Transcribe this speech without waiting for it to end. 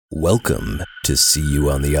Welcome to See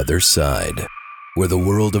You on the Other Side, where the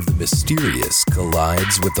world of the mysterious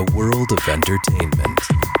collides with the world of entertainment.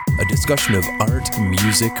 A discussion of art,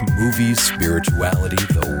 music, movies, spirituality,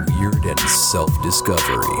 the weird, and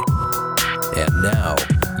self-discovery. And now,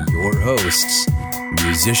 your hosts,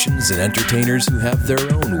 musicians and entertainers who have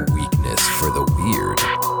their own weakness for the weird.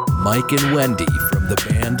 Mike and Wendy from the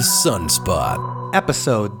band Sunspot.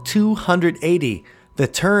 Episode 280, The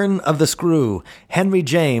Turn of the Screw, Henry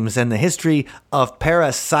James and the History of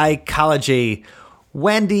Parapsychology.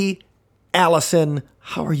 Wendy, Allison,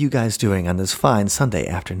 how are you guys doing on this fine Sunday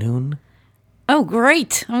afternoon? Oh,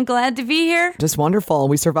 great. I'm glad to be here. Just wonderful.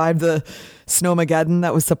 We survived the snowmageddon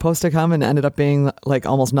that was supposed to come and ended up being like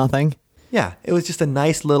almost nothing. Yeah, it was just a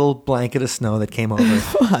nice little blanket of snow that came over. It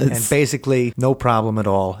was. And basically no problem at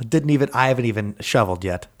all. I haven't even shoveled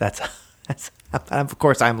yet. That's of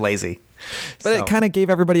course I'm lazy. But it kind of gave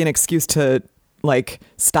everybody an excuse to like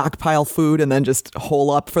stockpile food and then just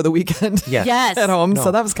hole up for the weekend. Yes. At home. No.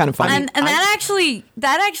 So that was kind of fun. And that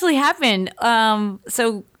actually happened.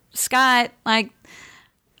 So Scott, like,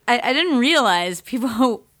 I didn't realize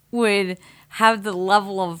people would have the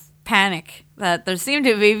level of panic that there seemed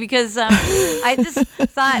to be because I just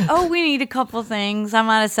thought, oh, we need a couple things. I'm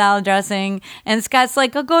out of salad dressing, and Scott's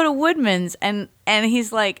like, I'll go to Woodman's, and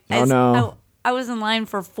he's like, oh no, I was in line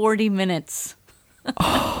for 40 minutes.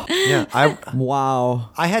 Yeah,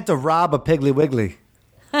 wow. I had to rob a Piggly Wiggly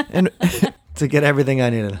And to get everything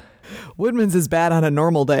I needed. Woodman's is bad on a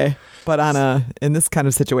normal day, but in this kind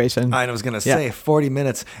of situation. I was going to say 40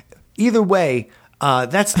 minutes. Either way,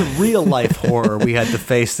 that's the real life horror we had to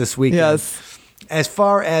face this weekend. Yes. As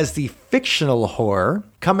far as the fictional horror,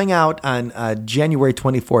 coming out on January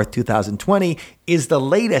 24th, 2020, is the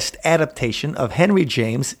latest adaptation of Henry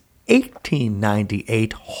James'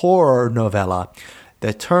 1898 horror novella,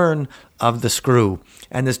 The Turn of the Screw.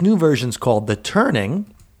 And this new version is called The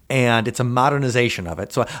Turning, and it's a modernization of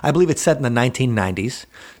it. So I believe it's set in the 1990s.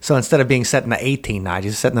 So instead of being set in the 1890s,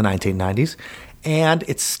 it's set in the 1990s. And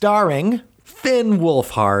it's starring Finn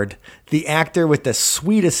Wolfhard, the actor with the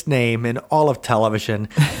sweetest name in all of television.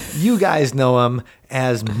 You guys know him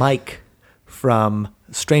as Mike from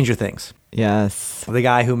Stranger Things. Yes. The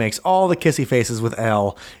guy who makes all the kissy faces with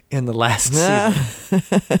Elle in the last season.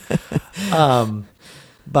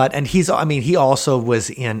 He also was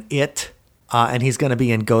in It, and he's going to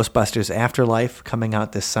be in Ghostbusters Afterlife coming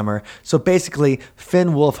out this summer. So basically, Finn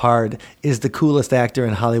Wolfhard is the coolest actor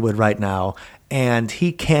in Hollywood right now, and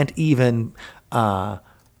he can't even, I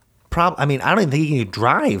don't even think he can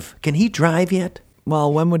drive. Can he drive yet?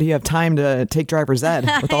 Well, when would he have time to take driver's ed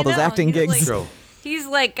with all those acting gigs? He's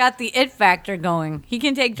like got the it factor going. He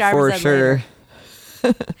can take driver's ed for sure.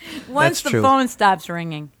 Once the phone stops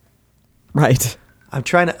ringing. Right. I'm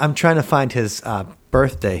trying to find his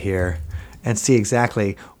birthday here and see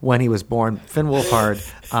exactly when he was born. Finn Wolfhard.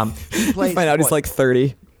 He plays, find out he's like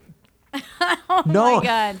 30. Oh my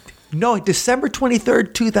God. No, December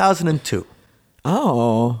 23rd, 2002.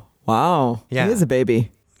 Oh, wow. Yeah. He is a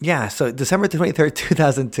baby. Yeah, so December 23rd,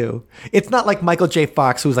 2002. It's not like Michael J.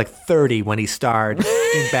 Fox, who was like 30 when he starred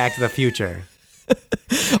in Back to the Future.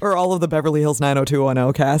 Or all of the Beverly Hills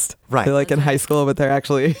 90210 cast. Right. They're like in high school, but they're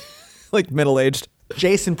actually like middle-aged.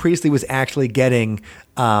 Jason Priestley was actually getting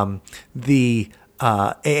the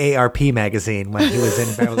AARP magazine when he was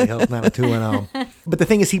in Beverly Hills 90210. But the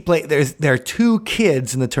thing is, there are two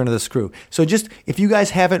kids in The Turn of the Screw. So just, if you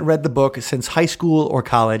guys haven't read the book since high school or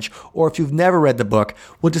college, or if you've never read the book,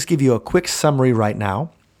 we'll just give you a quick summary right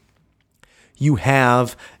now. You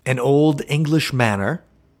have an old English manor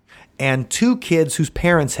and two kids whose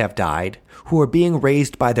parents have died who are being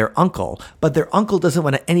raised by their uncle, but their uncle doesn't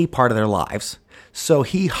want any part of their lives. So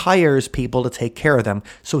he hires people to take care of them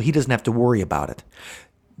so he doesn't have to worry about it.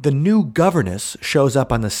 The new governess shows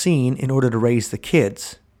up on the scene in order to raise the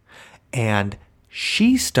kids, and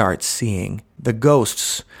she starts seeing the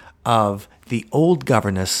ghosts of the old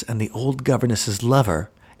governess and the old governess's lover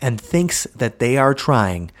and thinks that they are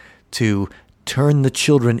trying to turn the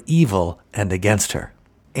children evil and against her.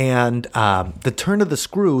 And the turn of the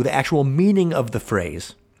screw, the actual meaning of the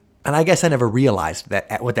phrase, and I guess I never realized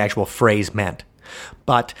that what the actual phrase meant,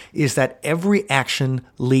 but is that every action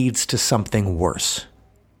leads to something worse.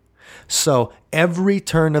 So every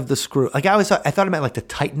turn of the screw, like I thought it meant like the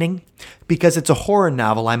tightening, because it's a horror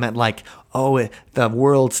novel. I meant like, the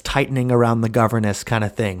world's tightening around the governess kind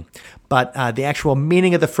of thing. But the actual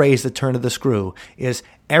meaning of the phrase, the turn of the screw, is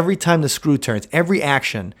every time the screw turns, every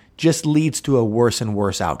action just leads to a worse and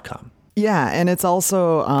worse outcome. Yeah, and it's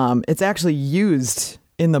also, it's actually used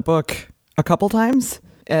in the book a couple times.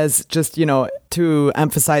 as just, to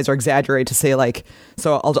emphasize or exaggerate, to say like,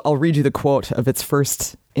 so I'll read you the quote of its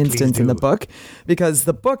first instance in the book, because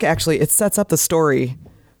the book actually, it sets up the story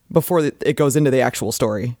before it goes into the actual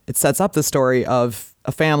story. It sets up the story of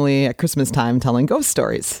a family at Christmas time telling ghost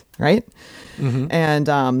stories, right? Mm-hmm.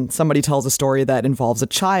 And somebody tells a story that involves a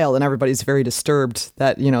child, and everybody's very disturbed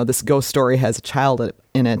that, this ghost story has a child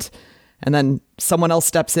in it. And then someone else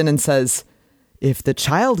steps in and says, if the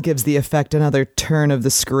child gives the effect another turn of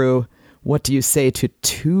the screw, what do you say to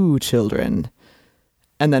two children?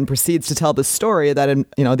 And then proceeds to tell the story that,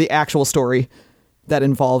 the actual story that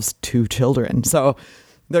involves two children. So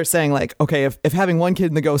they're saying like, okay, if having one kid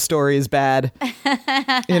in the ghost story is bad, they're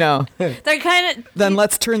kind of, then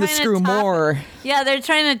let's turn the screw more. Yeah, they're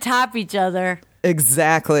trying to top each other.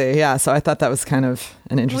 Exactly. Yeah. So I thought that was kind of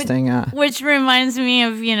an interesting. Which reminds me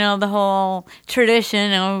of, the whole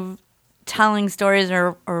tradition of telling stories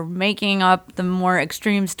or making up the more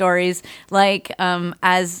extreme stories, like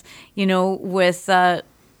as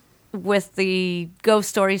with the ghost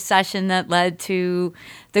story session that led to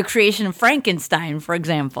the creation of Frankenstein, for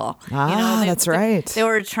example. That's right. They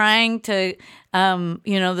were trying to,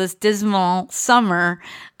 this dismal summer,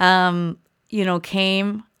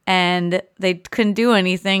 came and they couldn't do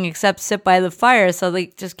anything except sit by the fire. So they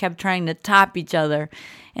just kept trying to top each other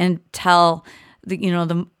and tell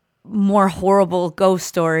the more horrible ghost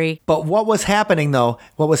story. But what was happening though,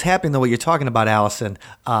 what you're talking about, Allison,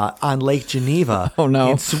 on Lake Geneva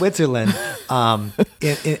in Switzerland,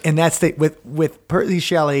 in that state with Percy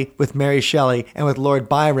Shelley, with Mary Shelley, and with Lord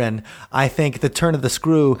Byron, I think the turn of the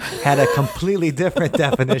screw had a completely different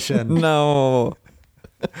definition. No.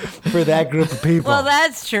 For that group of people. Well,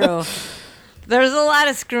 that's true. There's a lot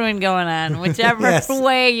of screwing going on, whichever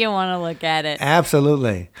way you want to look at it.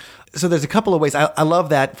 Absolutely. So there's a couple of ways. I love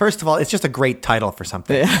that. First of all, it's just a great title for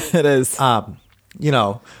something. Yeah, it is.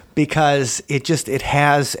 Because it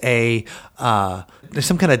has there's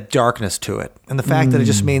some kind of darkness to it. And the fact that it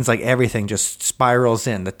just means like everything just spirals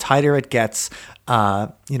in. The tighter it gets,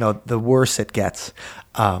 the worse it gets.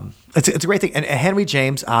 It's a great thing. And Henry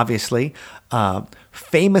James, obviously,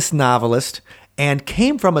 famous novelist, and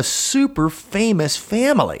came from a super famous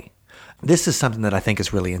family. This is something that I think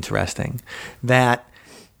is really interesting, that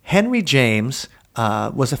Henry James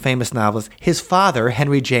was a famous novelist. His father,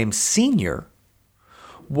 Henry James Sr.,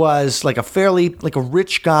 was like a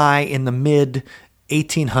rich guy in the mid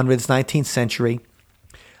 1800s, 19th century.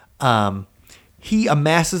 He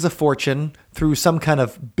amasses a fortune through some kind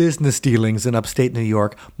of business dealings in upstate New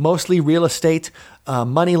York, mostly real estate,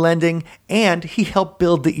 money lending, and he helped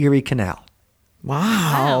build the Erie Canal.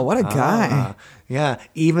 Wow, what a guy. Yeah,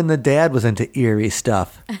 even the dad was into eerie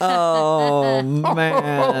stuff. Oh,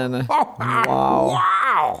 man.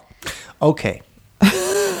 Wow. Okay.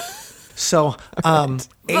 So,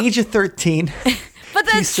 age of 13. But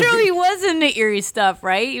that's true. He was into eerie stuff,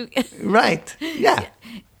 right? Right. Yeah.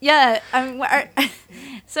 Yeah.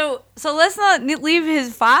 So let's not leave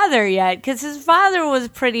his father yet, because his father was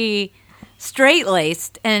pretty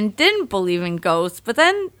straight-laced and didn't believe in ghosts. But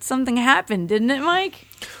then something happened, didn't it, Mike?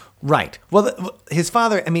 Right. Well, his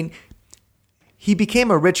father, he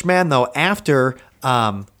became a rich man, though, after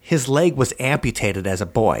his leg was amputated as a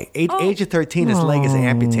boy. Age of 13, his leg is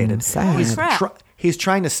amputated. He's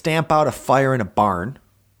trying to stamp out a fire in a barn,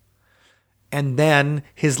 and then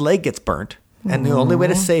his leg gets burnt, and the only way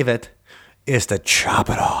to save it is to chop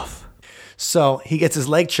it off. So he gets his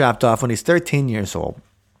leg chopped off when he's 13 years old.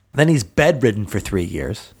 Then he's bedridden for 3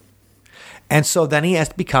 years. And so then he has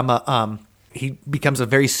to become he becomes a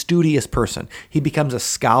very studious person. He becomes a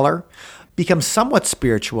scholar, becomes somewhat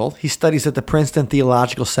spiritual. He studies at the Princeton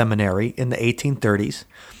Theological Seminary in the 1830s.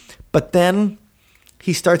 But then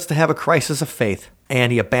he starts to have a crisis of faith,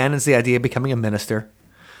 and he abandons the idea of becoming a minister,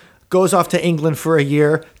 goes off to England for a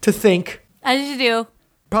year to think. As you do.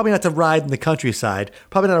 Probably not to ride in the countryside,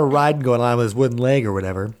 probably not a ride going on with his wooden leg or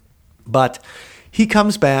whatever. But he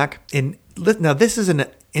comes back now this is an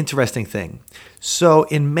interesting thing. So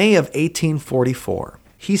in May of 1844,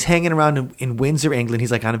 he's hanging around in Windsor, England.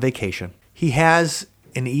 He's like on a vacation. He has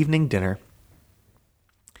an evening dinner.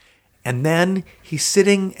 And then he's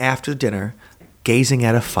sitting after dinner, gazing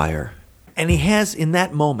at a fire. And he has in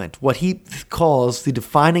that moment what he calls the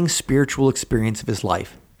defining spiritual experience of his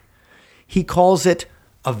life. He calls it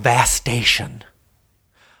a vastation,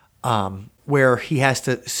 where he has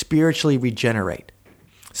to spiritually regenerate.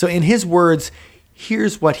 So in his words,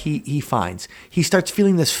 here's what he finds. He starts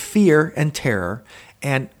feeling this fear and terror,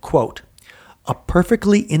 and, quote, A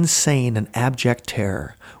perfectly insane and abject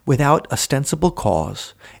terror, without ostensible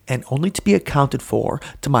cause, and only to be accounted for,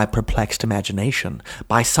 to my perplexed imagination,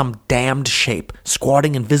 by some damned shape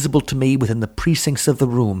squatting invisible to me within the precincts of the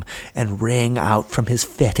room, and raying out from his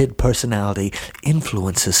fetid personality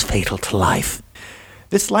influences fatal to life.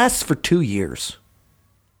 This lasts for 2 years.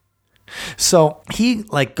 So he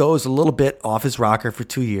goes a little bit off his rocker for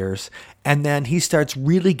 2 years, and then he starts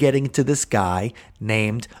really getting into this guy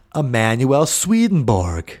named Emanuel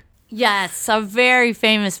Swedenborg. Yes, a very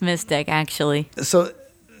famous mystic, actually. So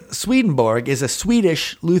Swedenborg is a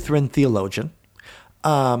Swedish Lutheran theologian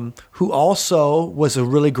who also was a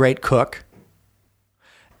really great cook.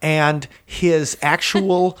 And his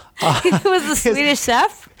actual... He was the Swedish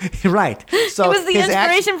chef? Right. So he was the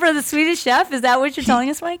inspiration for the Swedish chef? Is that what you're telling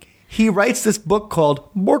us, Mike? He writes this book called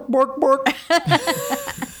Bork, Bork, Bork.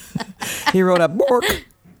 He wrote a Bork.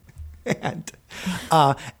 And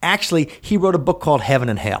actually, he wrote a book called Heaven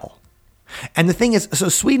and Hell. And the thing is, so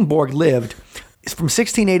Swedenborg lived from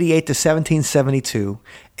 1688 to 1772,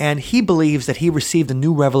 and he believes that he received a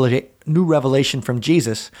new revelation from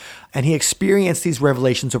Jesus, and he experienced these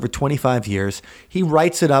revelations over 25 years. He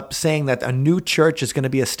writes it up saying that a new church is going to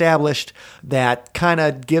be established that kind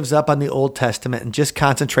of gives up on the Old Testament and just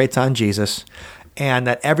concentrates on Jesus, and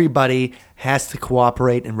that everybody has to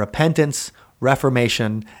cooperate in repentance,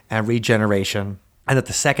 reformation, and regeneration, and that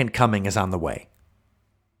the second coming is on the way.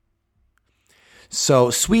 So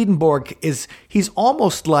Swedenborg he's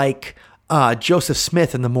almost like Joseph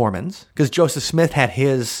Smith in the Mormons, because Joseph Smith had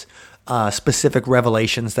his specific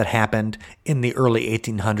revelations that happened in the early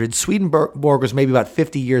 1800s. Swedenborg was maybe about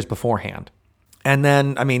 50 years beforehand. And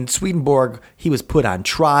then, Swedenborg, he was put on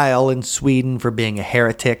trial in Sweden for being a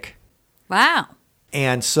heretic. Wow.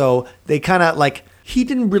 And so they kind of he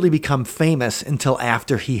didn't really become famous until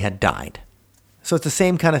after he had died. So it's the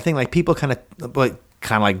same kind of thing, people kind of like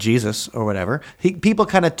Jesus or whatever. People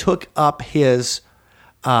kind of took up his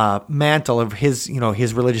mantle of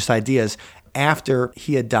his religious ideas after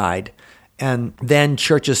he had died, and then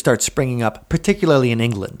churches start springing up, particularly in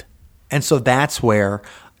England. And so that's where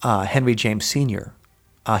Henry James Sr.,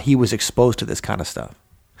 he was exposed to this kind of stuff.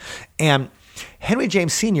 And Henry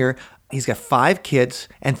James Sr., he's got 5 kids,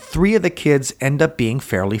 and 3 of the kids end up being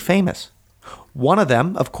fairly famous. One of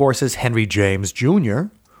them, of course, is Henry James Jr.,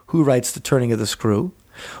 who writes The Turning of the Screw.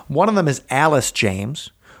 One of them is Alice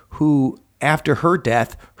James, who, after her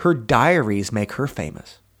death, her diaries make her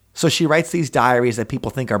famous. So she writes these diaries that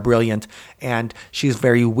people think are brilliant, and she's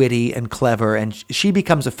very witty and clever, and she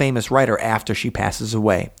becomes a famous writer after she passes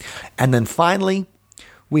away. And then finally,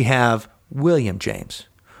 we have William James,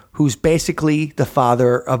 who's basically the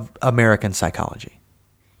father of American psychology.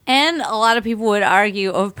 And a lot of people would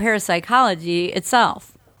argue of parapsychology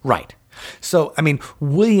itself. Right. So,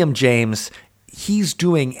 William James, he's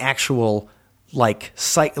doing actual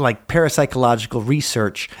parapsychological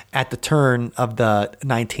research at the turn of the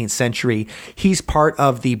 19th century. He's part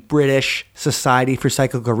of the British Society for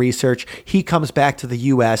Psychical Research. He comes back to the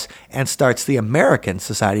U.S. and starts the American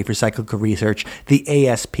Society for Psychical Research, the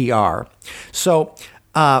ASPR. So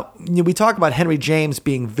we talk about Henry James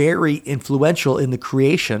being very influential in the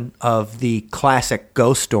creation of the classic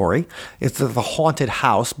ghost story. It's the haunted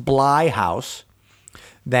house, Bly House,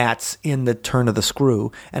 that's in The Turn of the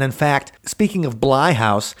Screw. And in fact, speaking of Bly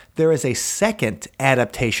House, there is a second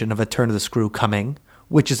adaptation of A Turn of the Screw coming,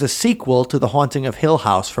 which is a sequel to The Haunting of Hill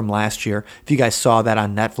House from last year. If you guys saw that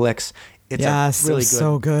on Netflix, it's really good.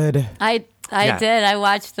 So good. I did. I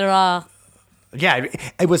watched it all. Yeah,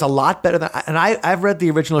 it was a lot better than... And I've read the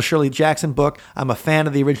original Shirley Jackson book. I'm a fan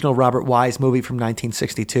of the original Robert Wise movie from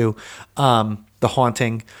 1962, The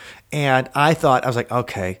Haunting. And I was like,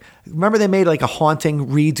 okay. Remember they made a Haunting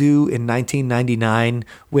redo in 1999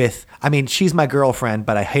 with... she's my girlfriend,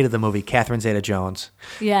 but I hated the movie, Catherine Zeta-Jones.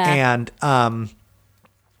 Yeah. And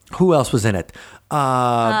who else was in it?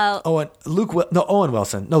 Luke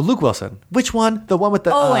Wilson. No, Luke Wilson. Which one? The one with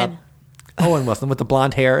the... Owen. Owen Wilson with the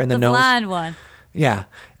blonde hair and the nose. The blonde one. Yeah.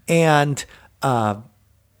 And Liam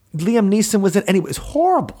Neeson was in, and it was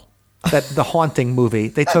horrible. The Haunting movie.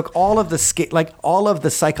 They took all of the all of the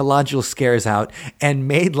psychological scares out and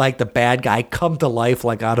made the bad guy come to life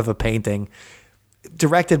out of a painting.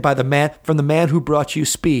 Directed by the man who brought you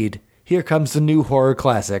Speed. Here comes the new horror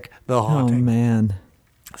classic, The Haunting. Oh man.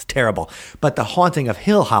 It's terrible. But The Haunting of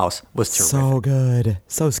Hill House was terrific. So good.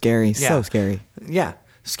 So scary. Yeah. So scary. Yeah.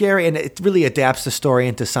 Scary, and it really adapts the story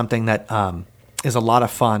into something that is a lot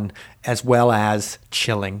of fun as well as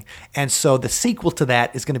chilling. And so the sequel to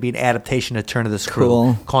that is going to be an adaptation of Turn of the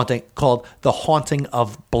Screw called The Haunting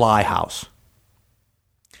of Bly House.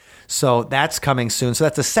 So that's coming soon. So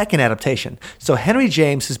that's the second adaptation. So Henry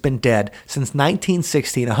James has been dead since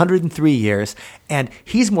 1916, 103 years, and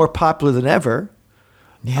he's more popular than ever.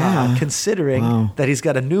 Yeah. Considering that he's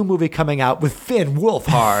got a new movie coming out with Finn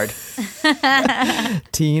Wolfhard.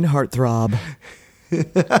 Teen heartthrob.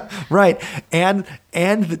 Right. And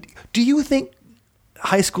do you think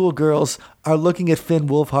high school girls are looking at Finn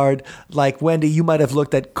Wolfhard like, Wendy, you might have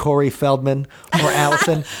looked at Corey Feldman, or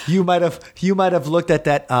Allison, you might have looked at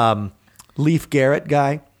that Leif Garrett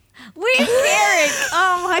guy? Leif Garrett.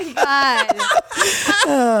 Oh my God.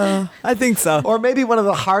 I think so. Or maybe one of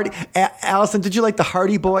the Hardy. Allison, did you like the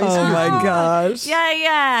Hardy Boys? Oh my gosh.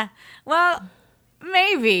 Yeah. Well,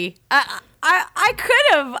 maybe. I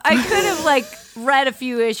could have like read a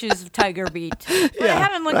few issues of Tiger Beat. But I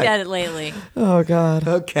haven't looked at it lately. Oh God.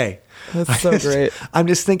 Okay. That's so great. I'm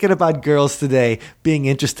just thinking about girls today being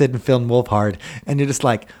interested in Finn Wolfhard, and you're just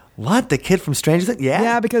like, what? The kid from Stranger Things? Yeah.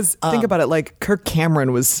 Yeah, because think about it. Like Kirk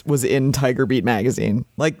Cameron was in Tiger Beat magazine.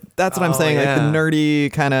 Like that's what I'm saying. Yeah. Like the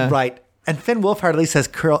nerdy kind of. Right. And Finn Wolfhard at least has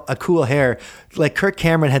a cool hair. Like Kirk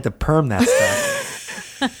Cameron had to perm that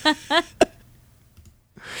stuff.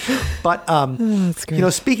 But that's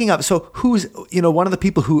great. speaking of, so who's one of the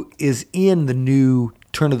people who is in the new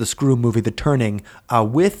Turn of the Screw movie, The Turning,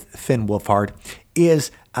 with Finn Wolfhard,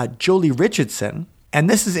 is Jolie Richardson, and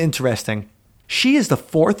this is interesting. She is the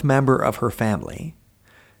fourth member of her family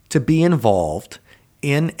to be involved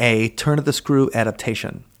in a Turn of the Screw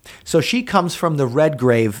adaptation. So she comes from the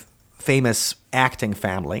Redgrave famous acting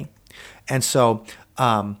family, and so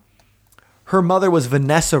her mother was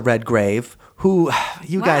Vanessa Redgrave, who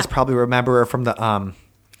you guys probably remember her from the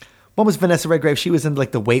what was Vanessa Redgrave? She was in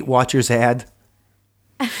like the Weight Watchers ad.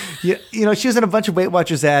 She was in a bunch of Weight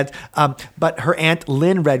Watchers ads. But her aunt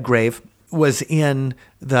Lynn Redgrave was in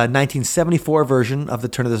the 1974 version of the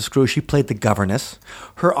Turn of the Screw. She played the governess.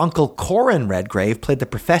 Her uncle Corin Redgrave played the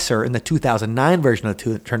professor in the 2009 version of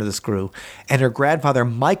the Turn of the Screw. And her grandfather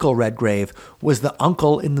Michael Redgrave was the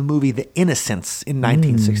uncle in the movie The Innocents in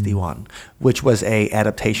 1961, which was a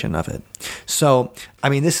adaptation of it. So, I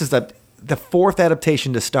mean, this is the fourth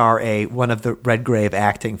adaptation to star one of the Redgrave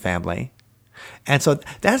acting family. And so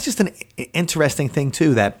that's just an interesting thing,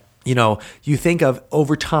 too, that, you think of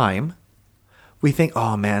over time. We think,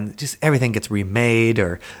 oh man, just everything gets remade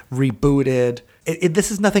or rebooted. This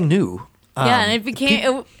is nothing new. And it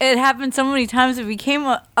became it happened so many times. It became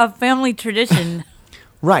a family tradition.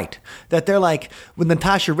 Right. That they're like with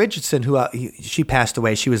Natasha Richardson, who she passed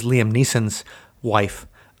away. She was Liam Neeson's wife,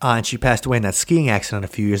 and she passed away in that skiing accident a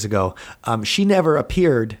few years ago. She never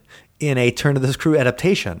appeared in a Turn of the Screw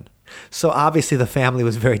adaptation, so obviously the family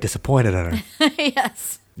was very disappointed in her.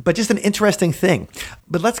 Yes. But just an interesting thing.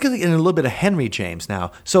 But let's get in a little bit of Henry James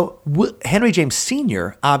now. So Henry James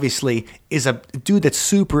Sr. obviously is a dude that's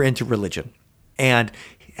super into religion. And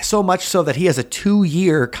so much so that he has a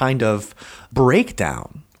 2-year kind of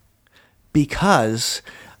breakdown because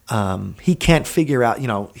he can't figure out,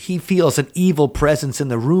 he feels an evil presence in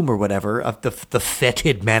the room or whatever of the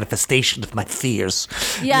fetid manifestation of my fears.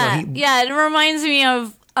 Yeah, it reminds me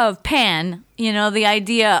of Pan, the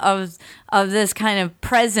idea of this kind of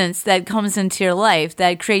presence that comes into your life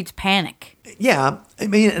that creates panic. Yeah, I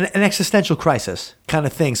mean, an existential crisis kind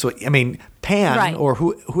of thing. So, I mean, Pan or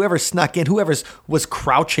whoever snuck in, whoever was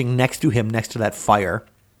crouching next to him, next to that fire,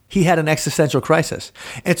 he had an existential crisis.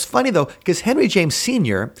 And it's funny, though, because Henry James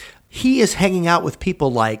Sr., he is hanging out with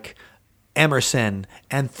people like Emerson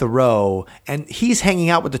and Thoreau, and he's hanging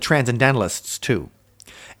out with the Transcendentalists, too.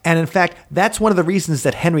 And in fact, that's one of the reasons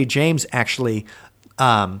that Henry James actually,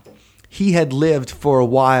 he had lived for a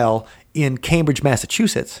while in Cambridge,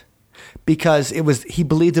 Massachusetts, because he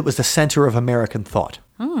believed it was the center of American thought.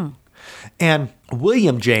 And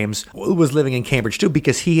William James was living in Cambridge too,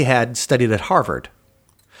 because he had studied at Harvard.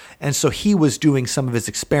 And so he was doing some of his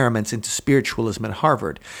experiments into spiritualism at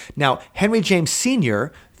Harvard. Now, Henry James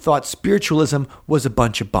Sr. thought spiritualism was a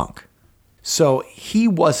bunch of bunk. So he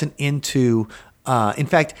wasn't into... in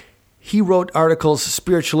fact, he wrote articles,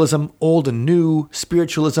 Spiritualism, Old and New,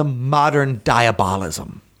 Spiritualism, Modern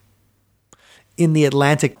Diabolism, in the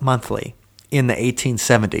Atlantic Monthly in the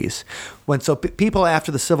 1870s. People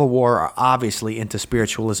after the Civil War are obviously into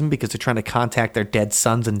spiritualism because they're trying to contact their dead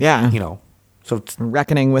sons and, so it's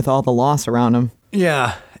reckoning with all the loss around him.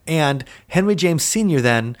 Yeah. And Henry James Sr.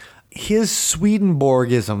 then, his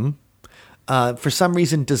Swedenborgism, for some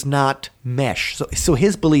reason does not mesh. So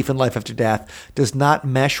his belief in life after death does not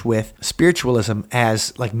mesh with spiritualism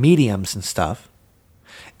as like mediums and stuff.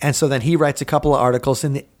 And so then he writes a couple of articles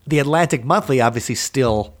in the Atlantic Monthly obviously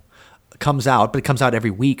still comes out, but it comes out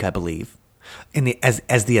every week, I believe,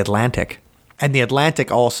 as the Atlantic. And the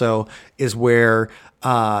Atlantic also is where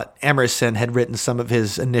Emerson had written some of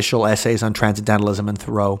his initial essays on transcendentalism and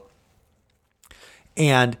Thoreau.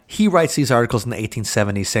 And he writes these articles in the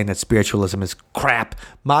 1870s saying that spiritualism is crap,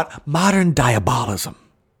 modern diabolism.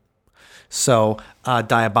 So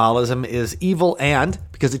diabolism is evil, and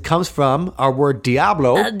because it comes from our word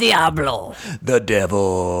diablo, Diablo, the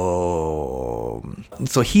devil.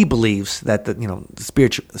 So he believes that the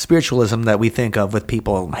spiritualism that we think of with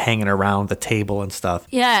people hanging around the table and stuff.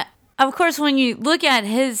 Yeah, of course, when you look at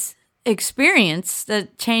his experience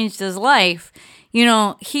that changed his life,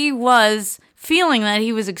 he was feeling that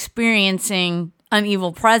he was experiencing an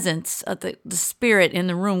evil presence, the spirit in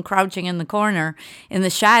the room crouching in the corner in the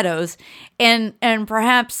shadows. And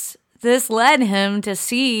perhaps this led him to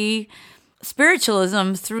see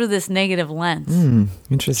spiritualism through this negative lens.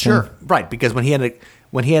 Interesting. Sure, right, because when he had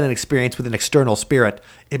an experience with an external spirit,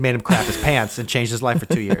 it made him crap his pants and changed his life for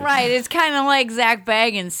 2 years. Right, it's kind of like Zach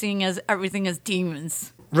Baggins seeing everything as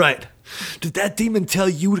demons. Right. Did that demon tell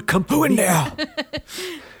you to come in there?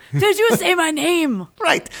 Did you say my name?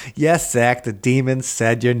 Right. Yes, Zach, the demon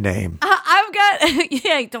said your name. I've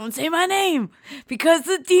got, don't say my name, because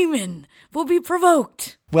the demon will be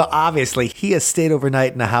provoked. Well, obviously, he has stayed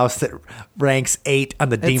overnight in a house that ranks 8 on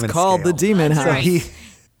the demon scale. It's called the demon house. So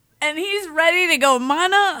And he's ready to go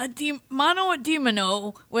mano a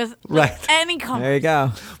demino with any company. There you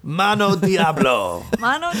go. Mano Diablo.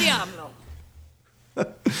 Mano Diablo.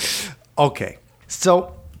 Okay.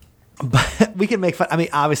 So but we can make fun. I mean,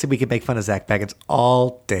 obviously, we can make fun of Zach Baggins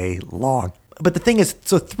all day long. But the thing is,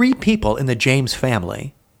 so 3 people in the James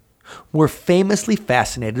family were famously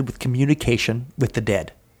fascinated with communication with the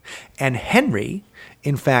dead. And Henry,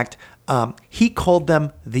 in fact, he called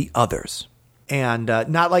them the others. And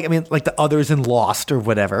not like the others in Lost or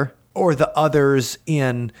whatever, or the others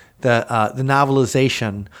in the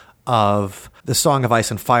novelization of The Song of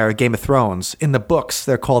Ice and Fire, Game of Thrones. In the books,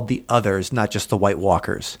 they're called the others, not just the White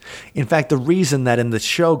Walkers. In fact, the reason that in the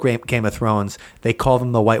show Game of Thrones, they call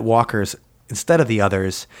them the White Walkers instead of the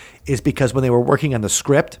others is because when they were working on the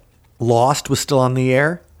script, Lost was still on the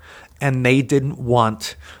air, and they didn't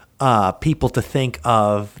want people to think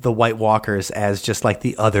of the White Walkers as just like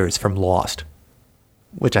the others from Lost,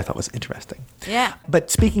 which I thought was interesting. Yeah.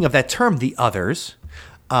 But speaking of that term, the others,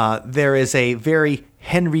 there is a very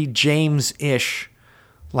Henry James-ish,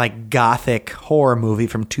 like gothic horror movie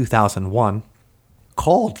from 2001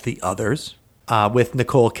 called The Others with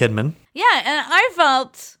Nicole Kidman. Yeah, and I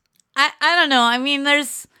felt, I don't know, I mean,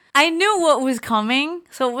 I knew what was coming,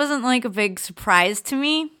 so it wasn't like a big surprise to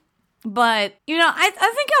me. But, I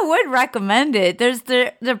think I would recommend it.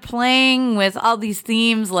 They're playing with all these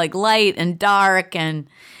themes like light and dark, and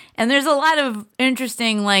there's a lot of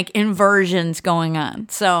interesting like inversions going on.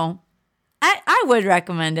 So I would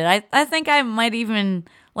recommend it. I think I might even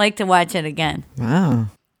like to watch it again. Wow.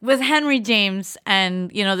 With Henry James and,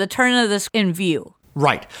 the turn of this in view.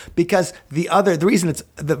 Right, because the reason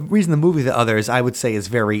the movie The Others, I would say, is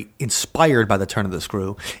very inspired by the turn of the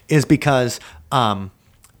screw is because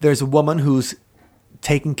there's a woman who's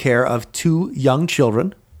taking care of 2 young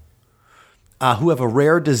children who have a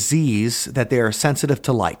rare disease that they are sensitive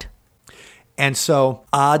to light. And so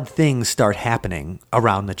odd things start happening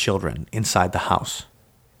around the children inside the house.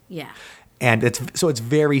 Yeah. And it's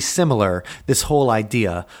very similar, this whole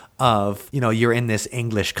idea of, you're in this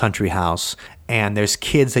English country house and there's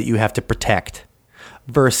kids that you have to protect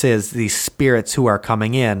versus these spirits who are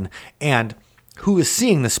coming in. And who is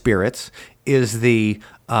seeing the spirits is the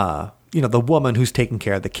woman who's taking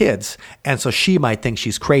care of the kids. And so she might think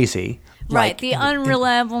she's crazy. Right. The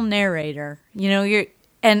unreliable narrator,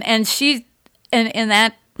 and she, in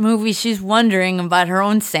that movie, she's wondering about her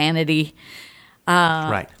own sanity.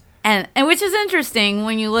 Right. And which is interesting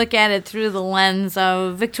when you look at it through the lens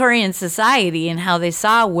of Victorian society and how they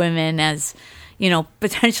saw women as,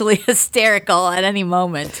 potentially hysterical at any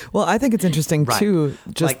moment. Well, I think it's interesting, too,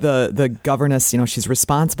 just the governess, she's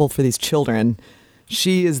responsible for these children.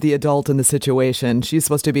 She is the adult in the situation. She's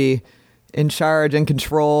supposed to be in charge and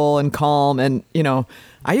control and calm. And,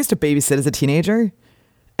 I used to babysit as a teenager.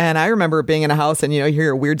 And I remember being in a house and, you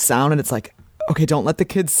hear a weird sound and it's like, okay, don't let the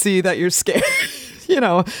kids see that you're scared.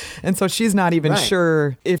 And so she's not even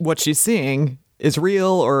sure if what she's seeing is real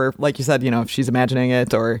or, like you said, if she's imagining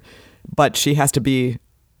it but she has to be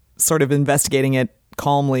sort of investigating it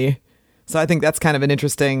calmly. So I think that's kind of an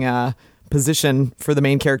interesting position for the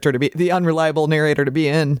main character to be, the unreliable narrator to be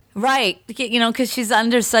in. Right. Because she's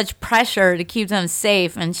under such pressure to keep them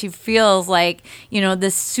safe, and she feels like,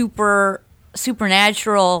 this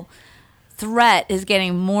supernatural threat is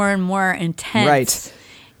getting more and more intense. Right.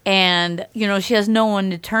 And, she has no one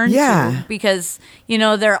to turn Yeah. to because,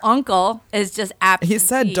 their uncle is just absentee. He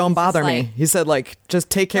said, "Don't bother me." He said, like, just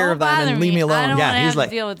take care of them and leave me alone. I don't want to have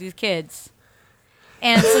to deal with these kids.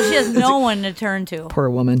 And so she has no one to turn to. Poor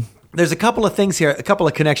woman. There's a couple of things here, a couple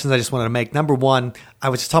of connections I just wanted to make. Number one, I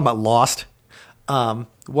was just talking about Lost.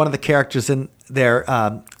 One of the characters in there,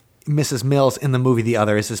 Mrs. Mills in the movie The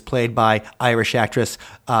Others, is played by Irish actress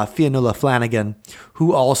Fionnuala Flanagan,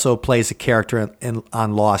 who also plays a character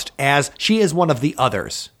on Lost, as she is one of the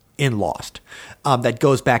others in Lost that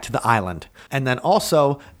goes back to the island. And then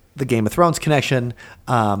also the Game of Thrones connection.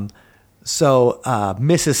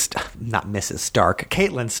 Mrs. Stark,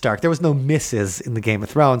 Catelyn Stark. There was no Mrs. in the Game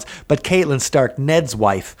of Thrones, but Catelyn Stark, Ned's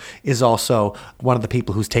wife, is also one of the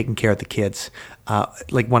people who's taking care of the kids,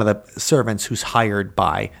 like one of the servants who's hired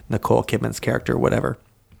by Nicole Kidman's character or whatever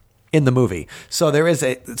in the movie. So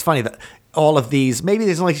it's funny that all of these, maybe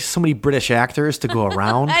there's only so many British actors to go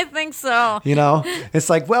around. I think so. It's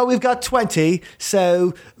like, well, we've got 20,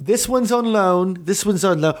 so this one's on loan,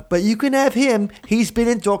 but you can have him. He's been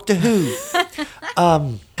in Doctor Who,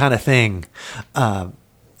 kind of thing.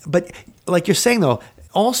 But like you're saying, though,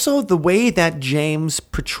 also the way that James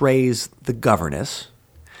portrays the governess,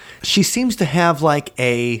 she seems to have like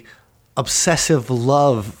a obsessive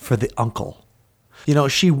love for the uncle.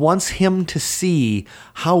 She wants him to see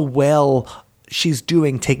how well she's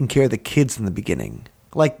doing taking care of the kids in the beginning.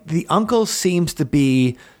 Like, the uncle seems to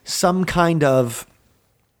be some kind of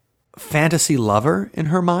fantasy lover in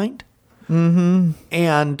her mind. Mm-hmm.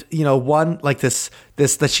 And, one, like this,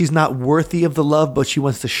 that she's not worthy of the love, but she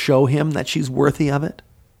wants to show him that she's worthy of it.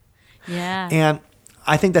 Yeah. And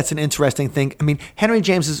I think that's an interesting thing. I mean, Henry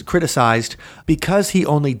James is criticized because he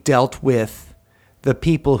only dealt with the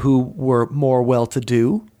people who were more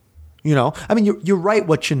well-to-do, I mean, you're right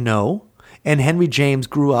what you know. And Henry James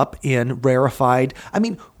grew up in rarefied. I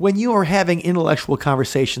mean, when you are having intellectual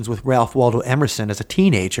conversations with Ralph Waldo Emerson as a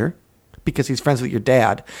teenager, because he's friends with your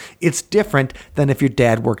dad, it's different than if your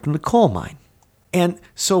dad worked in a coal mine. And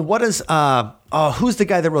so what is, who's the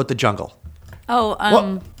guy that wrote The Jungle?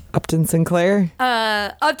 Upton Sinclair?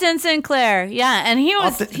 Upton Sinclair, yeah. And he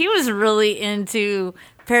was really into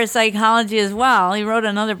parapsychology as well. He wrote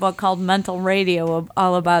another book called Mental Radio,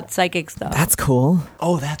 all about psychic stuff. That's cool.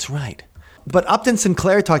 Oh, that's right. But Upton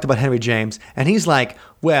Sinclair talked about Henry James, and he's like,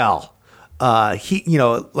 well, he,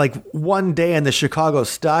 like one day in the Chicago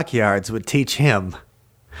stockyards would teach him,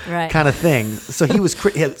 right? Kind of thing. So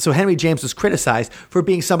so Henry James was criticized for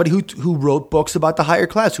being somebody who wrote books about the higher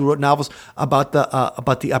class, who wrote novels about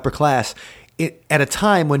the upper class, at a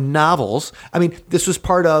time when novels. I mean, this was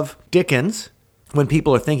part of Dickens. When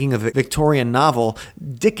people are thinking of a Victorian novel,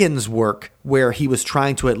 Dickens' work, where he was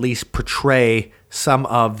trying to at least portray some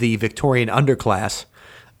of the Victorian underclass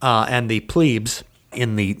and the plebes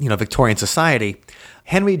in the Victorian society,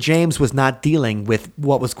 Henry James was not dealing with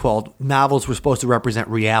what was called, novels were supposed to represent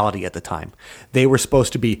reality at the time. They were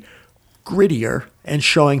supposed to be grittier and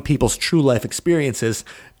showing people's true life experiences,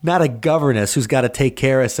 not a governess who's got to take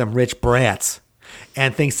care of some rich brats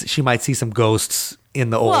and thinks that she might see some ghosts in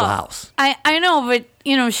the old house. I know, but,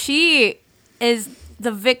 she is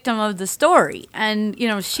the victim of the story. And,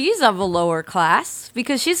 she's of a lower class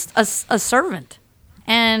because she's a servant.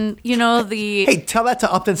 And, Hey, tell that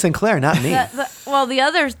to Upton Sinclair, not me. The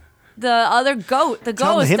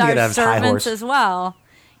ghosts are servants as well.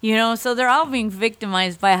 So they're all being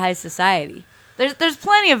victimized by high society. There's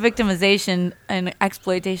plenty of victimization and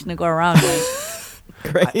exploitation to go around with.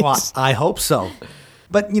 Great. I hope so.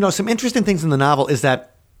 But, some interesting things in the novel is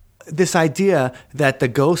that this idea that the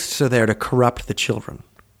ghosts are there to corrupt the children.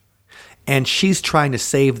 And she's trying to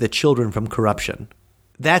save the children from corruption.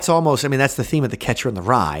 That's that's the theme of The Catcher in the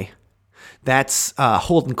Rye. That's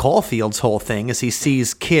Holden Caulfield's whole thing, is he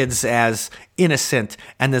sees kids as innocent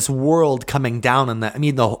and this world coming down on them. I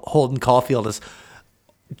mean, the Holden Caulfield is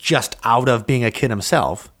just out of being a kid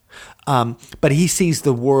himself. But he sees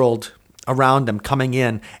the world around him coming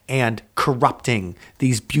in and corrupting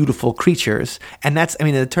these beautiful creatures. And that's,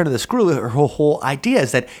 in the turn of the screw, her whole idea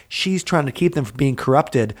is that she's trying to keep them from being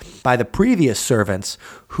corrupted by the previous servants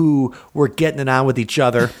who were getting it on with each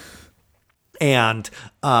other and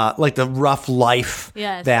like the rough life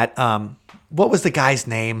that, what was the guy's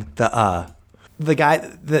name? The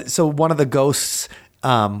guy so one of the ghosts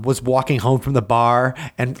was walking home from the bar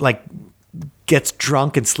and like gets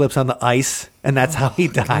drunk and slips on the ice, and that's how he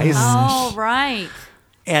dies. Oh, right.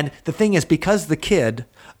 And the thing is, because the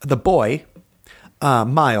boy,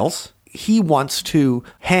 Miles, he wants to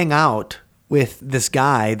hang out with this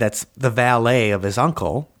guy that's the valet of his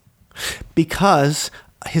uncle, because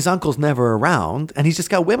his uncle's never around, and he's just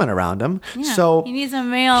got women around him. Yeah, So he needs a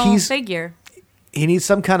male figure. He needs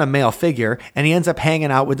some kind of male figure, and he ends up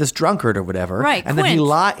hanging out with this drunkard or whatever. Right, and Quint.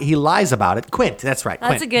 then he lies about it. Quint, that's right.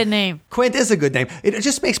 That's Quint. a good name. Quint is a good name. It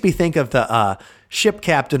just makes me think of the ship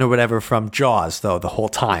captain or whatever from Jaws, though, the whole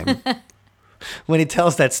time. When he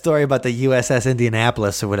tells that story about the USS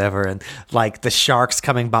Indianapolis or whatever, and like the sharks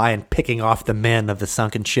coming by and picking off the men of the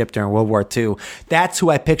sunken ship during World War II, that's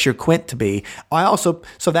who I picture Quint to be. So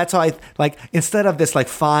that's how I, like, instead of this like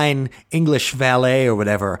fine English valet or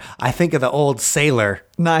whatever, I think of the old sailor.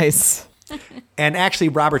 Nice. And actually,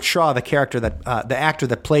 Robert Shaw, the actor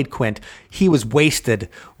that played Quint, he was wasted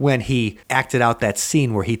when he acted out that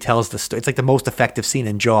scene where he tells the story. It's like the most effective scene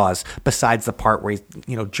in Jaws, besides the part where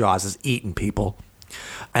Jaws is eating people.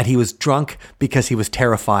 And he was drunk because he was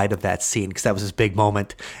terrified of that scene, because that was his big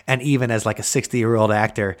moment. And even as like a 60-year-old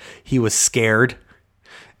actor, he was scared.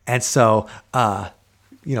 And so,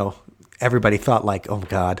 everybody thought like, oh,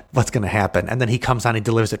 God, what's going to happen? And then he comes on and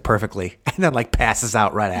delivers it perfectly and then like passes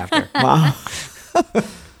out right after. Wow.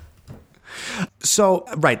 So,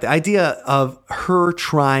 right, the idea of her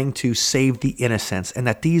trying to save the innocents and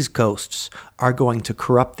that these ghosts are going to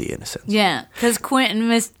corrupt the innocents. Yeah, because Quint and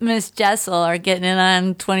Miss Jessel are getting it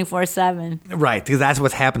on 24/7. Right, because that's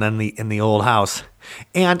what's happening in the old house.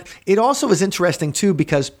 And it also is interesting, too,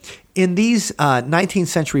 because in these 19th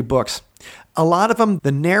century books, a lot of them,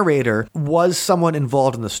 the narrator was someone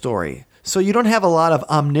involved in the story. So you don't have a lot of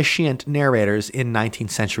omniscient narrators in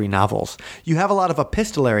 19th century novels. You have a lot of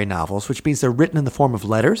epistolary novels, which means they're written in the form of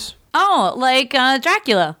letters. Oh, like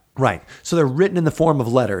Dracula. Right. So they're written in the form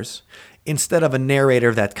of letters instead of a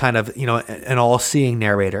narrator that kind of, an all-seeing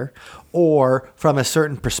narrator or from a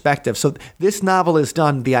certain perspective. So this novel is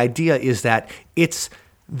done. The idea is that it's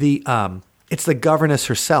the governess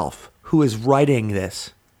herself who is writing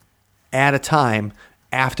this at a time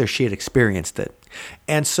after she had experienced it.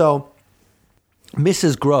 And so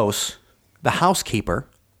Mrs. Gross, the housekeeper,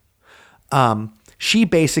 she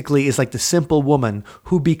basically is like the simple woman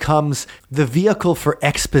who becomes the vehicle for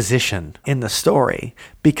exposition in the story,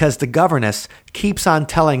 because the governess keeps on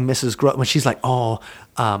telling Mrs. Gross, when she's like,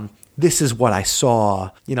 this is what I saw,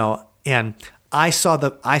 and I saw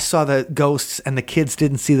the ghosts and the kids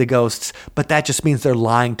didn't see the ghosts, but that just means they're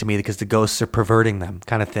lying to me because the ghosts are perverting them,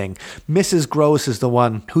 kind of thing. Mrs. Gross is the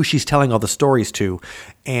one who she's telling all the stories to,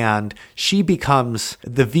 and she becomes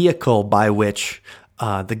the vehicle by which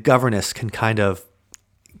the governess can kind of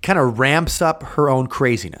ramps up her own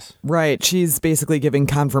craziness. Right. She's basically giving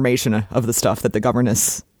confirmation of the stuff that the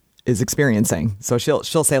governess is experiencing. So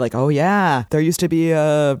she'll say like, oh yeah, there used to be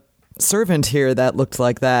a servant here that looked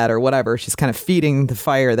like that or whatever. She's kind of feeding the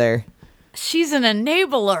fire there. She's an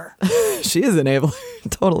enabler. She is an enabler.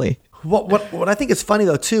 Totally. What I think is funny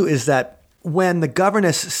though too is that when the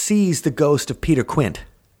governess sees the ghost of Peter Quint,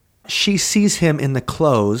 she sees him in the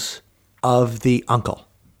clothes of the uncle.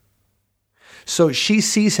 So she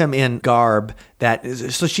sees him in garb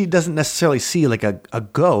so she doesn't necessarily see like a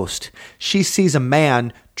ghost. She sees a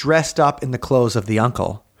man dressed up in the clothes of the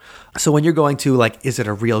uncle. So when you're going to like, is it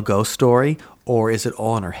a real ghost story or is it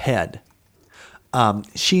all in her head?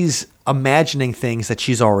 She's imagining things that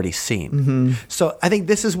she's already seen. Mm-hmm. So I think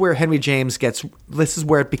this is where Henry James this is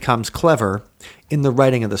where it becomes clever in the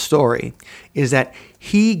writing of the story, is that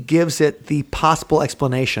he gives it the possible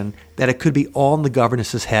explanation that it could be all in the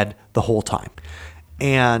governess's head the whole time.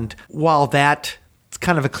 And while that's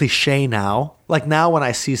kind of a cliche now, like now when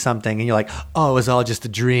I see something and you're like, oh, it was all just a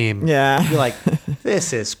dream. Yeah. You're like,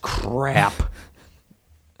 this is crap.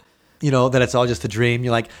 That it's all just a dream.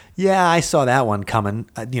 You're like, yeah, I saw that one coming,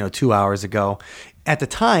 2 hours ago. At the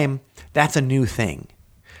time, that's a new thing.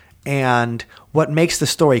 And what makes the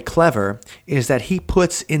story clever is that he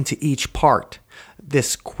puts into each part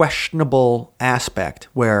this questionable aspect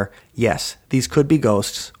where, yes, these could be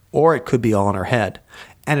ghosts or it could be all in her head.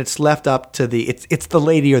 And it's left up to it's the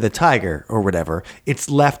lady or the tiger or whatever. It's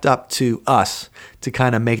left up to us to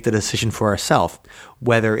kind of make the decision for ourselves,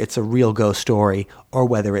 whether it's a real ghost story or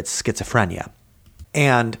whether it's schizophrenia.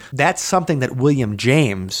 And that's something that William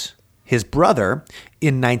James, his brother,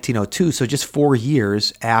 in 1902, so just 4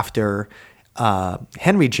 years after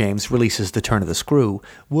Henry James releases The Turn of the Screw,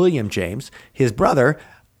 William James, his brother,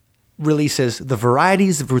 releases The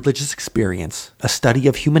Varieties of Religious Experience, a Study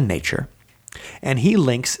of Human Nature. And he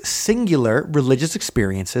links singular religious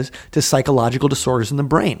experiences to psychological disorders in the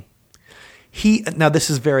brain. Now this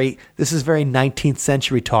is very 19th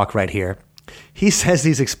century talk right here. He says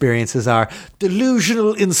these experiences are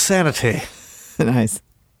delusional insanity. Nice.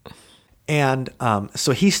 And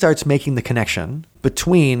so he starts making the connection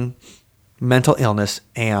between mental illness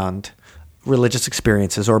and religious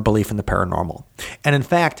experiences or belief in the paranormal. And in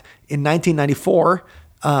fact, in 1994,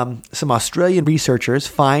 some Australian researchers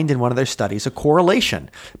find in one of their studies a correlation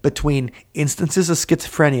between instances of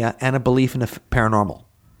schizophrenia and a belief in the paranormal,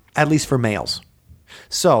 at least for males.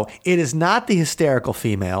 So it is not the hysterical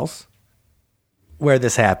females where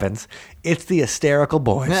this happens. It's the hysterical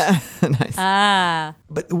boys. Nice.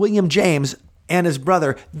 But William James and his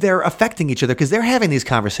brother, they're affecting each other because they're having these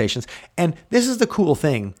conversations. And this is the cool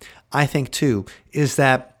thing, I think, too, is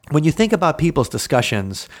that when you think about people's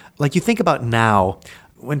discussions, like you think about now,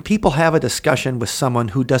 when people have a discussion with someone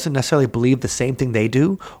who doesn't necessarily believe the same thing they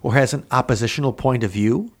do or has an oppositional point of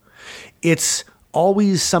view, it's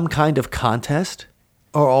always some kind of contest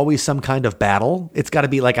or always some kind of battle. It's got to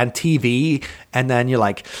be like on TV, and then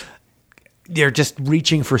you're just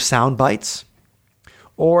reaching for sound bites.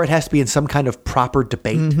 Or it has to be in some kind of proper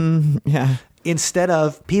debate. Mm-hmm. Yeah. Instead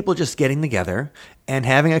of people just getting together and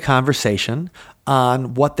having a conversation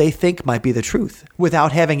on what they think might be the truth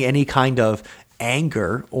without having any kind of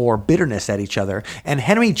anger or bitterness at each other. And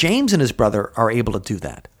Henry James and his brother are able to do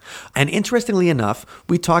that. And interestingly enough,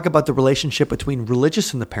 we talk about the relationship between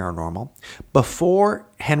religious and the paranormal. Before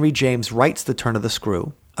Henry James writes The Turn of the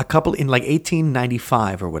Screw, in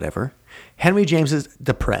 1895 or whatever, Henry James is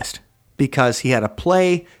depressed because he had a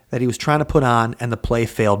play that he was trying to put on and the play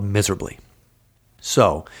failed miserably.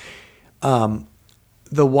 So,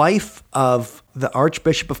 the wife of the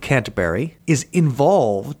Archbishop of Canterbury is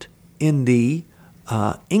involved in the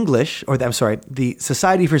the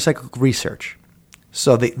Society for Psychical Research.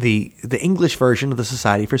 So the English version of the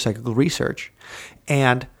Society for Psychical Research.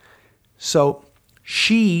 And so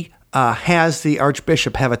she has the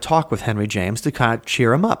Archbishop have a talk with Henry James to kind of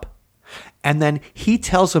cheer him up. And then he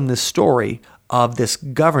tells him this story of this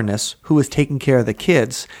governess who was taking care of the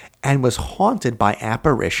kids and was haunted by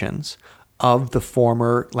apparitions of the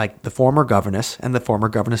former governess and the former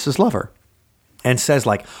governess's lover. And says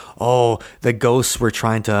the ghosts were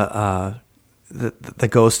trying to the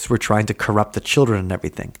ghosts were trying to corrupt the children and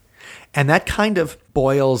everything. And that kind of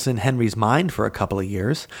boils in Henry's mind for a couple of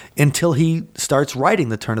years until he starts writing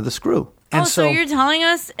The Turn of the Screw. And so you're telling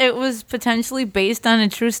us it was potentially based on a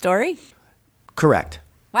true story? Correct.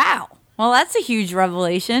 Wow. Well, that's a huge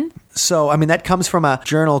revelation. So, that comes from a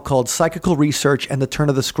journal called Psychical Research and the Turn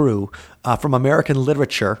of the Screw from American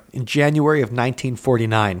Literature in January of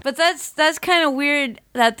 1949. But that's kind of weird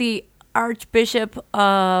that the Archbishop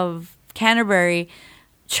of Canterbury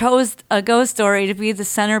chose a ghost story to be the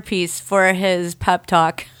centerpiece for his pep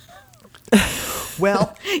talk.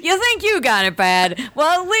 Well, you think you got it bad.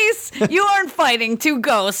 Well, at least you aren't fighting two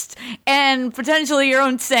ghosts and potentially your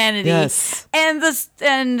own sanity. Yes. And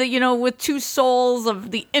with two souls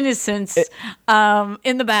of the innocents in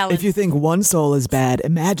the balance. If you think one soul is bad,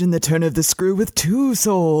 imagine The Turn of the Screw with two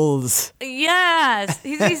souls. Yes.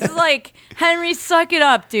 He's like, Henry, suck it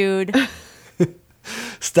up, dude.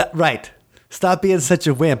 Stop being such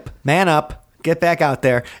a wimp. Man up, get back out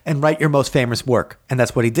there, and write your most famous work. And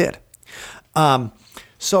that's what he did.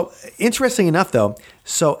 So interesting enough, though,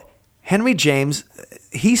 Henry James,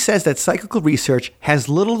 he says that psychical research has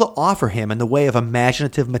little to offer him in the way of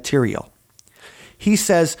imaginative material. He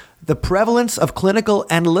says the prevalence of clinical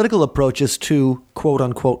analytical approaches to, quote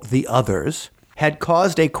unquote, the others had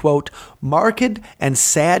caused a, quote, marked and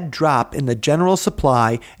sad drop in the general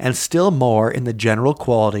supply and still more in the general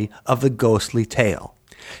quality of the ghostly tale.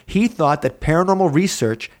 He thought that paranormal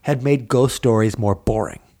research had made ghost stories more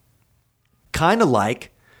boring. Kind of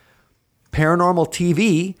like paranormal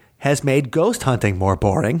TV has made ghost hunting more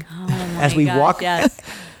boring. As we walk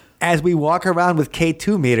around with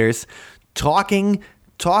K2 meters, talking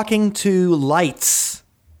to lights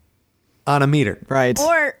on a meter. Right.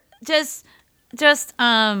 Or just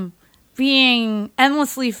being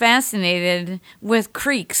endlessly fascinated with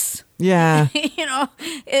creaks. Yeah.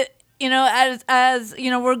 As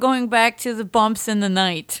we're going back to the bumps in the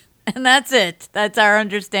night. And that's it. That's our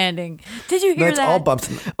understanding. Did you hear that? That's all bumps.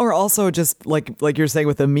 Or also just like you're saying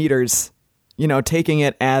with the meters, taking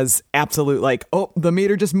it as absolute, the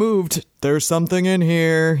meter just moved. There's something in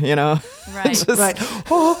here, Right. Right.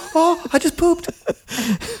 Oh, I just pooped.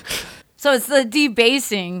 So it's the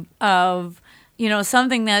debasing of,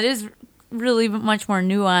 something that is really much more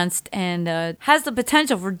nuanced and has the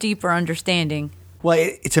potential for deeper understanding.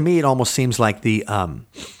 Well, to me, it almost seems like the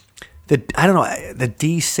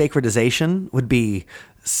desacredization would be,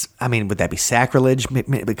 would that be sacrilege?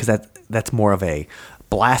 Because that's more of a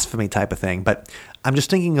blasphemy type of thing. But I'm just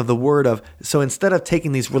thinking of the word of, so instead of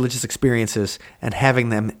taking these religious experiences and having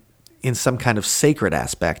them in some kind of sacred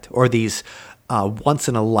aspect or these once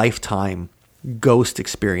in a lifetime ghost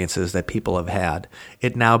experiences that people have had.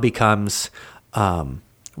 It now becomes, a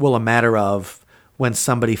matter of when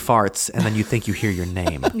somebody farts and then you think you hear your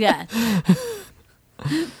name. Yeah.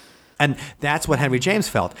 And that's what Henry James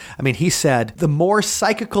felt. I mean, he said, the more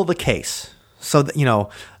psychical the case, so that,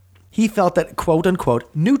 he felt that, quote unquote,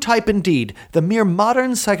 new type indeed, the mere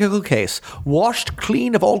modern psychical case, washed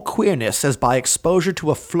clean of all queerness as by exposure to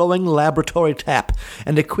a flowing laboratory tap,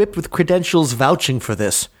 and equipped with credentials vouching for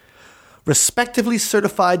this, respectively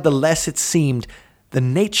certified the less it seemed, the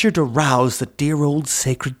nature to rouse the dear old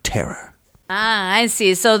sacred terror. Ah, I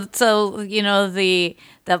see. So the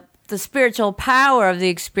spiritual power of the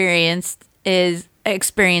experiences is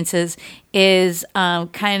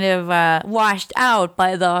kind of washed out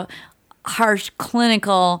by the harsh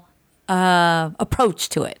clinical approach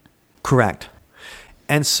to it. Correct.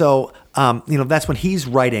 And so, that's when he's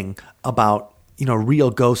writing about, real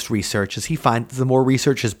ghost research, as he finds the more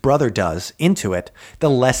research his brother does into it, the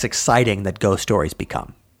less exciting that ghost stories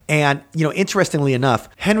become. And, interestingly enough,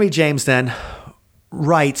 Henry James then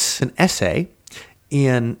writes an essay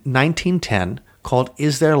in 1910 called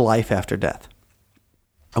Is There Life After Death?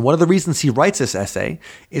 And one of the reasons he writes this essay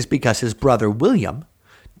is because his brother William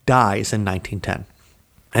dies in 1910.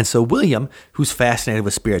 And so William, who's fascinated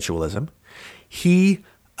with spiritualism, he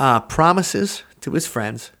promises to his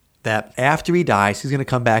friends that after he dies, he's going to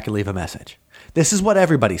come back and leave a message. This is what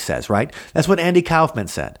everybody says, right? That's what Andy Kaufman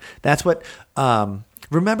said. That's what...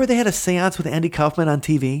 remember they had a seance with Andy Kaufman on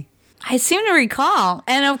TV? I seem to recall.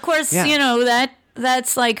 And of course, Yeah.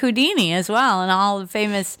 that's like Houdini as well, and all the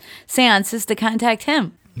famous seances to contact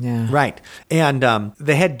him. Yeah. Right. And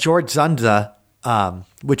they had George Zunda,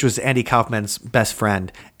 which was Andy Kaufman's best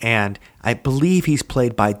friend. And I believe he's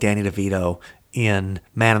played by Danny DeVito in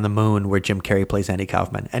Man on the Moon, where Jim Carrey plays Andy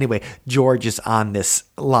Kaufman. Anyway, George is on this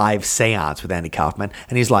live seance with Andy Kaufman.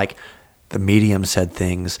 And he's like, the medium said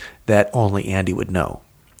things that only Andy would know.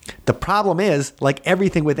 The problem is, like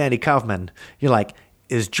everything with Andy Kaufman, you're like,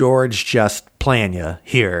 is George just playing you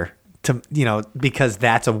here? Because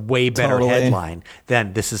that's a way better headline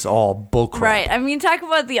than this is all bullcrap. Right. I mean, talk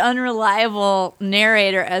about the unreliable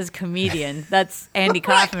narrator as comedian. That's Andy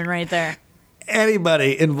Kaufman right there.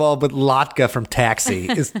 Anybody involved with Latka from Taxi,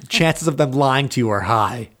 chances of them lying to you are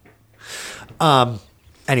high.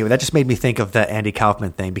 Anyway, that just made me think of the Andy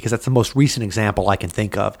Kaufman thing, because that's the most recent example I can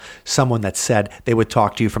think of. Someone that said they would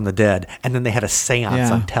talk to you from the dead, and then they had a seance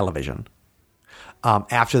on television.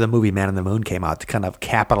 After the movie Man on the Moon came out, to kind of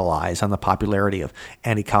capitalize on the popularity of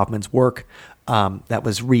Andy Kaufman's work that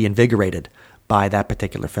was reinvigorated by that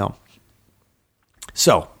particular film.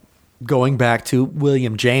 So, going back to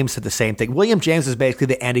William James said the same thing. William James is basically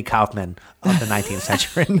the Andy Kaufman of the 19th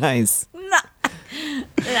century. Nice. No.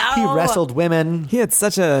 He wrestled women. He had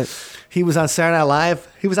such a... He was on Saturday Night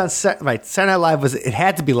Live. He was on Saturday Night Live it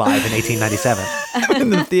had to be live in 1897. in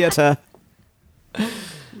the theater.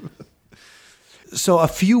 So a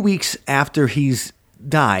few weeks after he's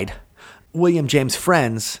died, William James'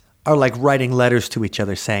 friends are like writing letters to each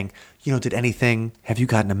other saying, have you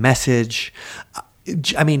gotten a message?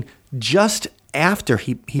 I mean, just after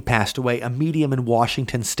he passed away, a medium in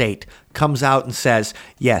Washington State comes out and says,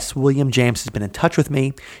 yes, William James has been in touch with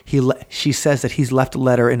me. She says that he's left a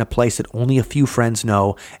letter in a place that only a few friends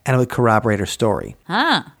know, and it would corroborate her story.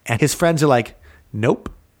 Ah. And his friends are like, nope.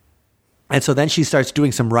 And so then she starts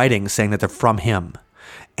doing some writing saying that they're from him.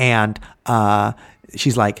 And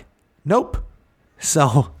she's like, nope.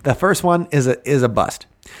 So the first one is a bust.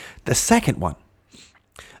 The second one,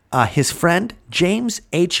 his friend James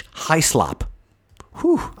H. Hyslop.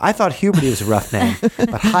 Whew, I thought Huberty was a rough name,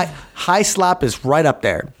 but Hyslop is right up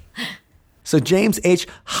there. So James H.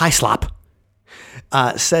 Hyslop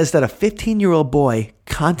says that a 15-year-old boy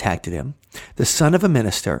contacted him, the son of a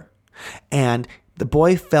minister, and the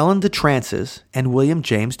boy fell into trances, and William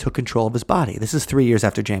James took control of his body. This is 3 years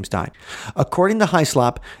after James died. According to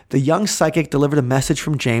Hyslop, the young psychic delivered a message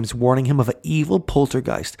from James warning him of an evil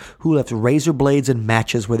poltergeist who left razor blades and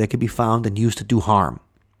matches where they could be found and used to do harm.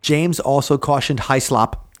 James also cautioned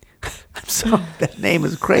Hyslop, that name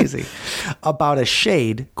is crazy, about a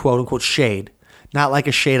shade, quote-unquote shade, not like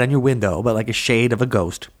a shade on your window, but like a shade of a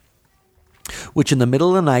ghost, which in the middle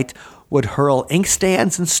of the night would hurl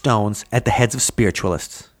inkstands and stones at the heads of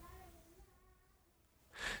spiritualists.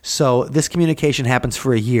 So this communication happens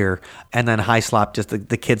for a year, and then Hyslop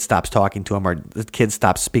the kid stops talking to him, or the kid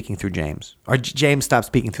stops speaking through James, or James stops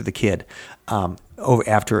speaking through the kid over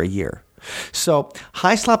after a year. So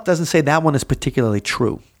Hyslop doesn't say that one is particularly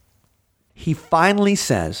true. He finally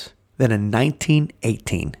says that in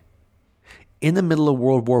 1918, in the middle of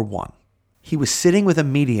World War I, he was sitting with a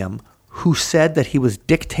medium who said that he was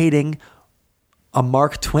dictating a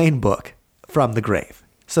Mark Twain book from the grave.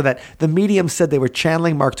 So that the medium said they were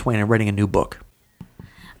channeling Mark Twain and writing a new book.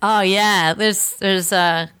 Oh yeah, there's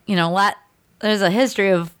a there's a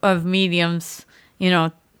history of mediums,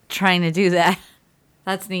 trying to do that.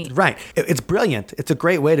 That's neat. Right. It's brilliant. It's a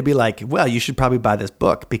great way to be like, well, you should probably buy this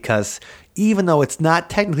book because even though it's not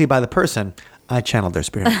technically by the person, I channeled their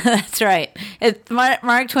spirit. That's right.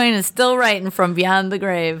 Mark Twain is still writing from beyond the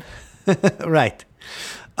grave. Right.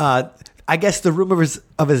 I guess the rumors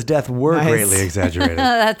of his death were greatly exaggerated.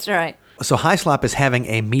 That's right. So Hyslop is having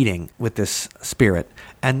a meeting with this spirit.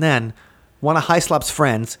 And then one of Hyslop's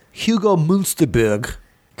friends, Hugo Münsterberg,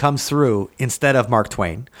 comes through instead of Mark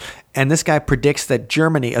Twain. And this guy predicts that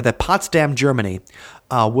that Potsdam, Germany,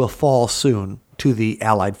 will fall soon to the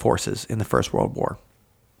Allied forces in the First World War.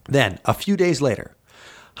 Then, a few days later,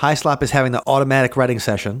 Hyslop is having the automatic writing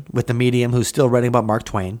session with the medium who's still writing about Mark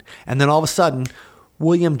Twain. And then all of a sudden,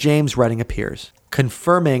 William James' writing appears,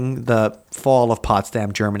 confirming the fall of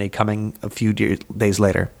Potsdam, Germany, coming a few days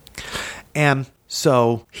later. And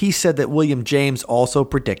so he said that William James also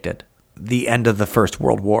predicted the end of the First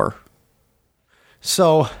World War.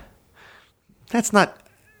 So that's not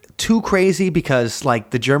too crazy because,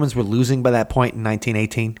 the Germans were losing by that point in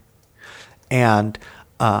 1918. And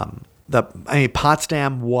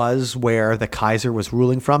Potsdam was where the Kaiser was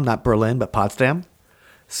ruling from, not Berlin, but Potsdam.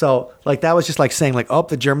 So, that was just saying,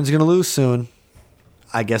 the Germans are going to lose soon.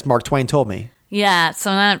 I guess Mark Twain told me. Yeah,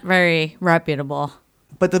 so not very reputable.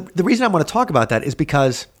 But the reason I want to talk about that is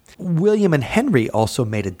because William and Henry also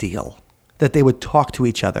made a deal that they would talk to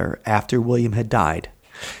each other after William had died.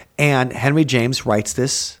 And Henry James writes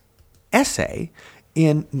this essay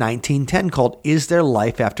in 1910 called Is There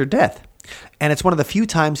Life After Death? And it's one of the few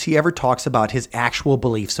times he ever talks about his actual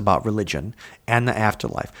beliefs about religion and the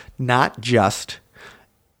afterlife, not just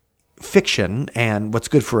fiction and what's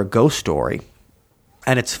good for a ghost story.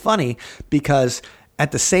 And it's funny because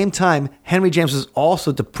at the same time, Henry James was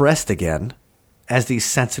also depressed again, as these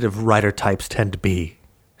sensitive writer types tend to be,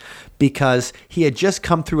 because he had just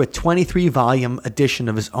come through a 23-volume edition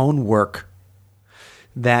of his own work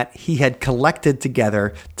that he had collected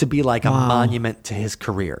together to be like a monument to his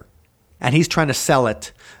career. And he's trying to sell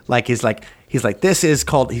it he's like, this is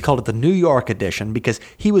called, he called it the New York edition because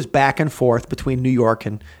he was back and forth between New York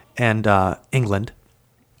and England.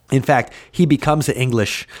 In fact, he becomes an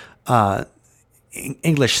English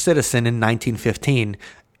citizen in 1915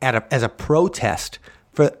 as a protest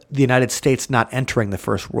for the United States not entering the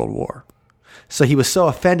First World War. So he was so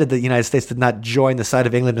offended that the United States did not join the side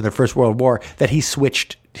of England in the First World War that he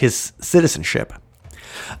switched his citizenship.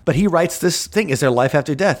 But he writes this thing, Is There Life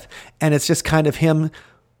After Death? And it's just kind of him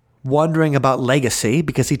wondering about legacy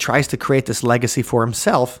because he tries to create this legacy for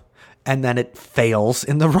himself and then it fails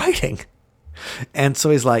in the writing. And so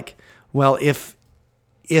he's like, well, if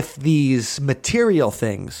these material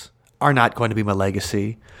things are not going to be my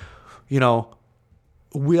legacy,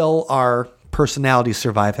 will our personalities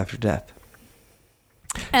survive after death?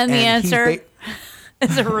 And the answer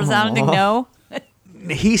is a resounding no.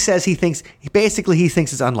 He says he thinks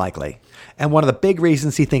it's unlikely. And one of the big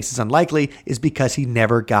reasons he thinks it's unlikely is because he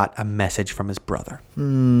never got a message from his brother.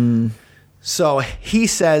 So he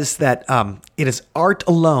says that it is art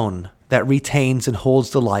alone that retains and holds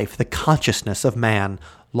to life the consciousness of man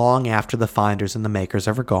long after the finders and the makers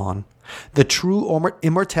are gone. The true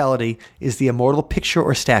immortality is the immortal picture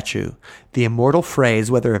or statue, the immortal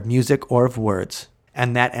phrase, whether of music or of words.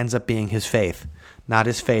 And that ends up being his faith, not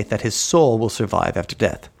his faith that his soul will survive after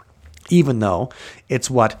death, even though it's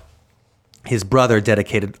what his brother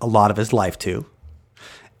dedicated a lot of his life to,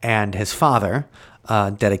 and his father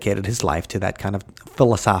dedicated his life to that kind of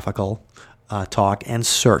philosophical talk and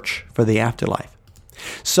search for the afterlife.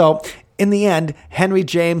 So in the end, Henry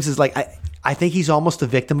James is like, I think he's almost a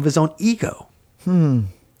victim of his own ego. In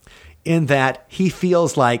that he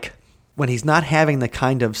feels like when he's not having the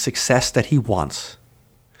kind of success that he wants,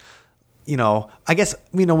 I guess,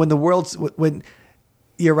 when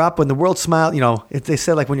you're up, when the world smiles, they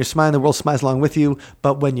say when you're smiling, the world smiles along with you,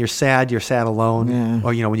 but when you're sad alone. Yeah.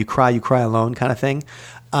 Or, when you cry alone kind of thing.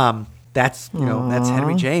 That's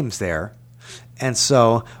Henry James there. And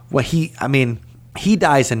so he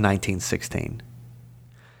dies in 1916.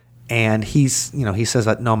 And he says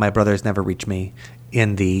that, no, my brother has never reached me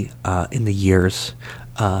in the years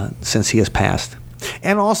since he has passed.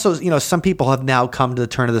 And also, some people have now come to the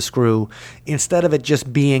turn of the screw. Instead of it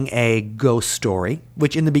just being a ghost story,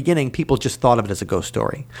 which in the beginning people just thought of it as a ghost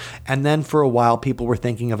story. And then for a while people were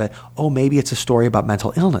thinking of it, maybe it's a story about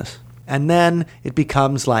mental illness. And then it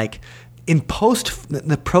becomes like in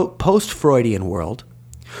the post-Freudian world,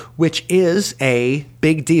 which is a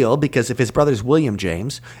big deal because if his brother's William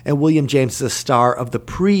James, and William James is a star of the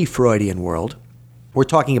pre-Freudian world, we're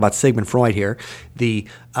talking about Sigmund Freud here, the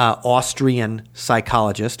Austrian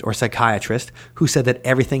psychologist or psychiatrist who said that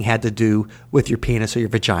everything had to do with your penis or your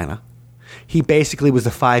vagina. He basically was the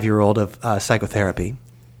 5-year-old of psychotherapy.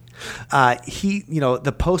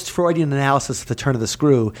 The post-Freudian analysis of the turn of the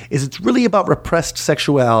screw is it's really about repressed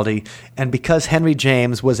sexuality, and because Henry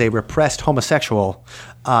James was a repressed homosexual,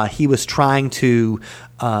 he was trying to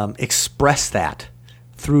express that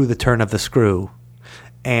through the turn of the screw.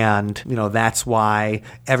 And, that's why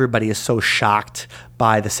everybody is so shocked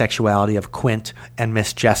by the sexuality of Quint and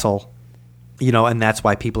Miss Jessel. And that's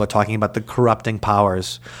why people are talking about the corrupting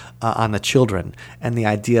powers on the children and the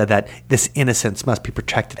idea that this innocence must be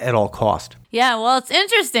protected at all cost. Yeah, well, it's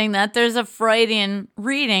interesting that there's a Freudian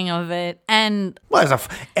reading of it, and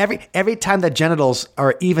every time that genitals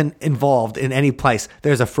are even involved in any place,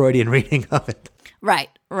 there's a Freudian reading of it. Right.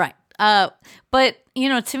 But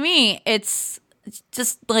to me, it's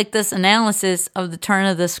just like this analysis of the turn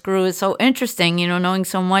of the screw is so interesting. Knowing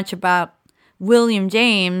so much about William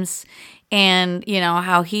James. And,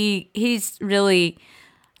 how he's really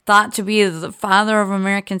thought to be the father of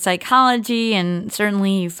American psychology, and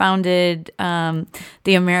certainly he founded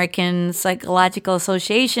the American Psychological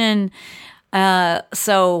Association. And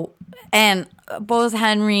both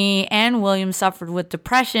Henry and William suffered with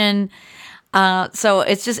depression. So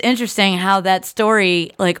it's just interesting how that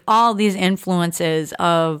story, like all these influences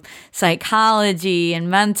of psychology and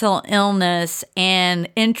mental illness and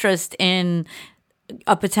interest in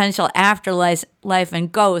a potential afterlife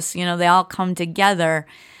and ghosts, they all come together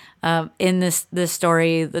in this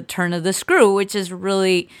story, The Turn of the Screw, which is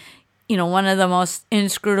really, one of the most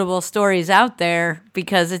inscrutable stories out there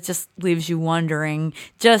because it just leaves you wondering,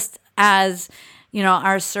 just as,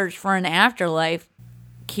 our search for an afterlife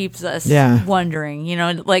keeps us wondering,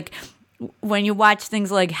 like when you watch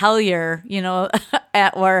things like Hellier,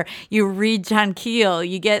 or you read John Keel,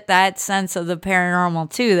 you get that sense of the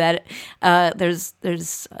paranormal too, that there's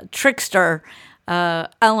a trickster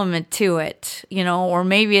element to it, or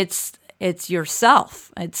maybe it's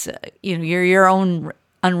yourself. It's, you're your own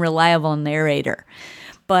unreliable narrator.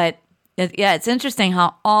 But it's interesting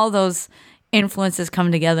how all those influences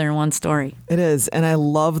come together in one story. It is. And I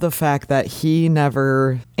love the fact that he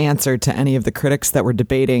never answered to any of the critics that were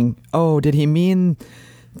debating, did he mean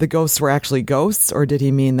the ghosts were actually ghosts, or did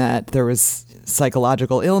he mean that there was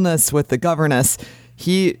psychological illness with the governess?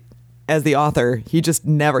 He, as the author, he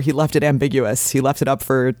left it ambiguous. He left it up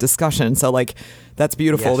for discussion. So that's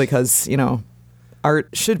beautiful because, art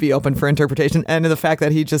should be open for interpretation. And the fact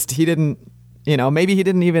that he didn't, maybe he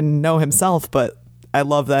didn't even know himself, but I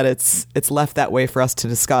love that it's left that way for us to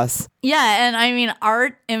discuss. Yeah, and I mean,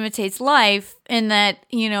 art imitates life in that,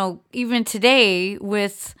 even today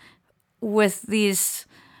with these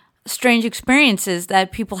strange experiences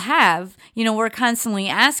that people have, we're constantly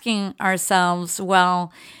asking ourselves,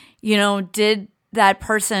 well, did that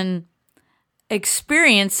person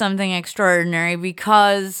experience something extraordinary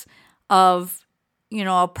because of,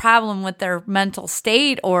 a problem with their mental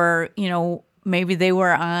state, or, maybe they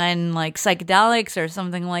were on psychedelics or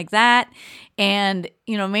something like that. And,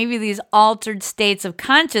 maybe these altered states of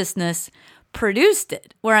consciousness produced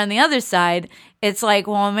it. Where on the other side, it's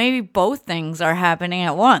maybe both things are happening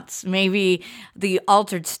at once. Maybe the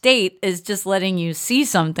altered state is just letting you see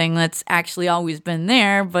something that's actually always been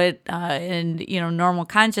there, but in, normal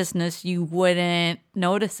consciousness, you wouldn't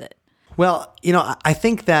notice it. Well, I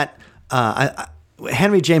think that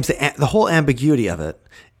Henry James, the whole ambiguity of it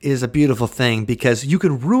is a beautiful thing because you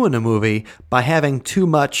can ruin a movie by having too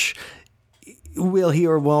much will he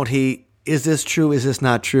or won't he, is this true, is this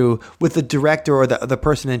not true, with the director or the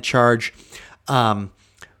person in charge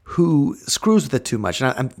who screws with it too much.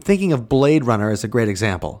 And I'm thinking of Blade Runner as a great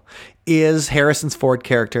example. Is Harrison's Ford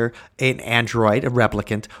character an android, a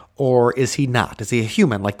replicant, or is he not? Is he a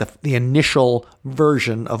human? Like the initial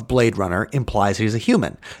version of Blade Runner implies he's a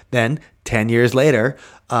human. Then 10 years later,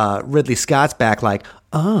 Ridley Scott's back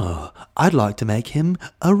I'd like to make him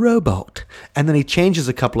a robot. And then he changes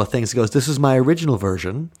a couple of things. He goes, this is my original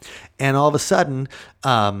version. And all of a sudden,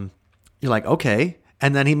 you're like, okay.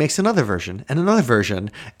 And then he makes another version and another version.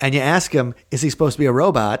 And you ask him, is he supposed to be a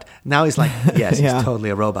robot? Now he's like, yes, he's totally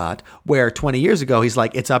a robot. Where 20 years ago, he's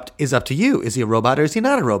like, it's up to you. Is he a robot or is he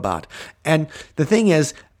not a robot? And the thing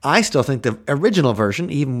is, I still think the original version,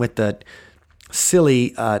 even with the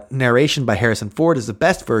silly narration by Harrison Ford, is the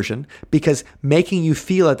best version because making you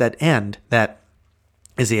feel at that end that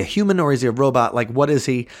is he a human or is he a robot? Like, what is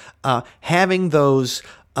he? Having those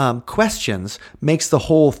questions makes the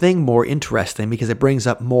whole thing more interesting because it brings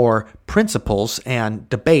up more principles and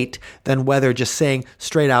debate than whether just saying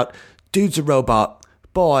straight out, dude's a robot,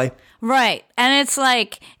 boy. Right. And it's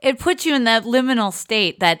like, it puts you in that liminal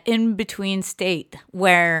state, that in-between state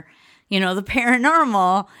where, the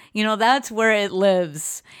paranormal, that's where it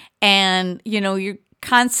lives. And, you're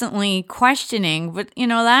constantly questioning, but,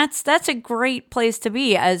 that's a great place to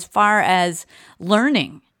be as far as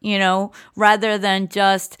learning, rather than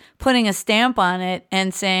just putting a stamp on it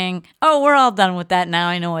and saying, oh, we're all done with that now,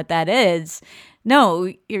 I know what that is.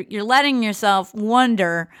 No, you're letting yourself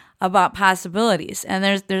wonder about possibilities, and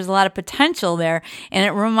there's a lot of potential there. And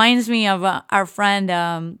it reminds me of our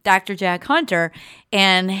friend Dr. Jack Hunter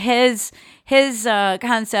and his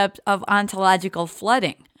concept of ontological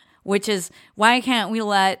flooding, which is, why can't we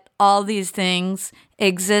let all these things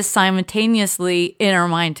exist simultaneously in our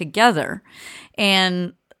mind together?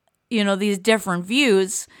 And these different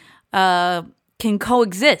views can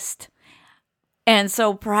coexist. And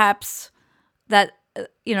so perhaps that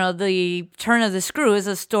the turn of the screw is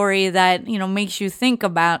a story that, makes you think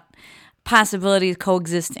about possibilities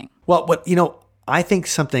coexisting. Well, I think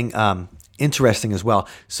something interesting as well.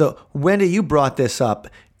 So, Wendy, you brought this up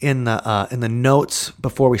in the notes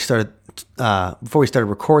before we started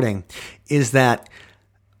recording, is that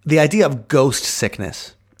the idea of ghost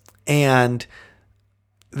sickness and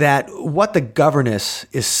that what the governess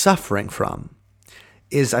is suffering from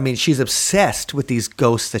is, she's obsessed with these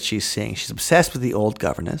ghosts that she's seeing. She's obsessed with the old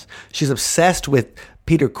governess. She's obsessed with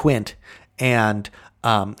Peter Quint and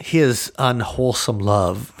his unwholesome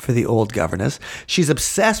love for the old governess. She's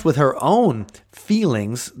obsessed with her own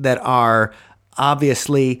feelings that are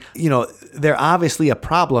obviously, they're obviously a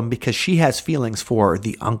problem because she has feelings for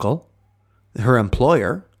the uncle, her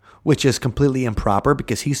employer, which is completely improper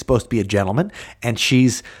because he's supposed to be a gentleman and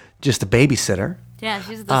she's just a babysitter. Yeah,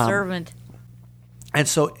 she's the servant. And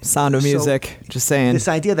so, Sound of Music, just saying. This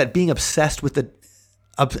idea that being obsessed with the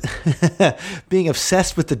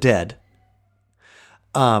dead,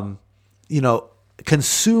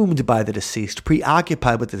 consumed by the deceased,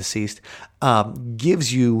 preoccupied with the deceased,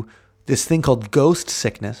 gives you this thing called ghost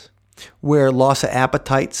sickness, where loss of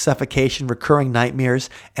appetite, suffocation, recurring nightmares,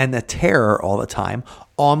 and the terror all the time,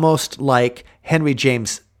 almost like Henry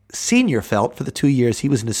James Sr. felt for the 2 years he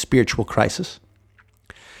was in a spiritual crisis.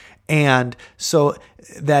 And so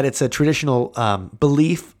that it's a traditional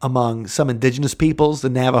belief among some indigenous peoples, the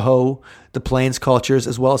Navajo, the Plains cultures,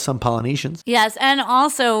 as well as some Polynesians. Yes, and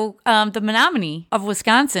also the Menominee of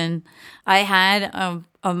Wisconsin. I had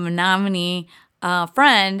a Menominee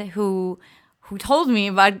friend who told me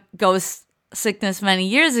about ghost sickness many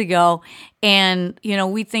years ago, and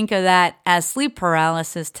we think of that as sleep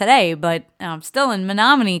paralysis today, but still in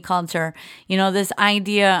Menominee culture, this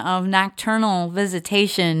idea of nocturnal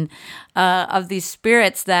visitation of these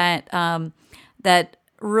spirits that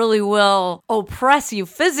really will oppress you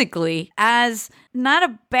physically, as not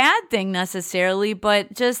a bad thing necessarily,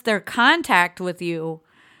 but just their contact with you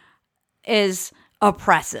is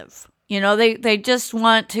oppressive. They just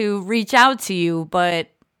want to reach out to you, but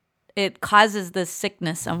it causes this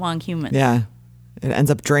sickness among humans. Yeah. It ends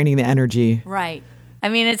up draining the energy. Right.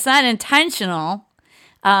 It's not intentional,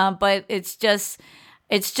 but it's just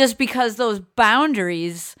because those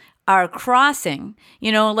boundaries are crossing.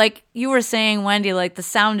 Like you were saying, Wendy, like The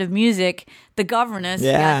Sound of Music, the governess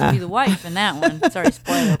got to be the wife in that one. Sorry,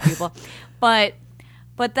 spoiler people. But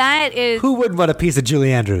that is... Who wouldn't want a piece of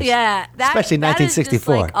Julie Andrews? Yeah. Especially in 1964. That is just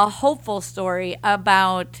like a hopeful story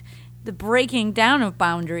about the breaking down of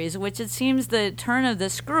boundaries, which it seems the turn of the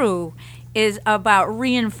screw is about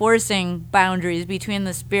reinforcing boundaries between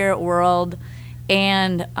the spirit world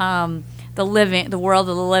and the world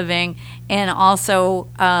of the living, and also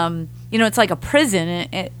it's like a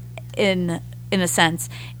prison in a sense,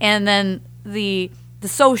 and then the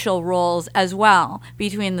social roles as well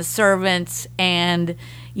between the servants and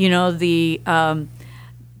the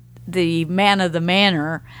man of the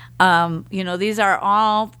manor. These are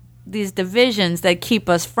all these divisions that keep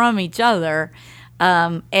us from each other.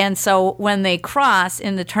 And so when they cross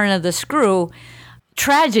in the turn of the screw,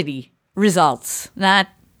 tragedy results, not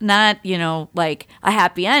like a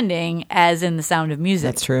happy ending as in The Sound of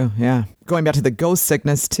Music. That's true, yeah. Going back to the ghost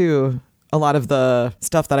sickness too, a lot of the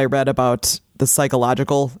stuff that I read about the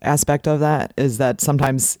psychological aspect of that is that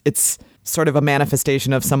sometimes it's sort of a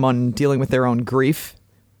manifestation of someone dealing with their own grief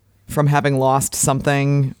from having lost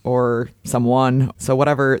something or someone. So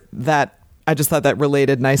whatever that, I just thought that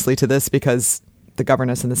related nicely to this because the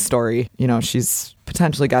governess in this story, she's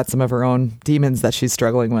potentially got some of her own demons that she's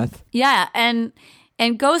struggling with. Yeah, and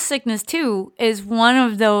ghost sickness too is one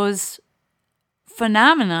of those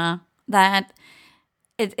phenomena that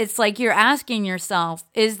it's like you're asking yourself,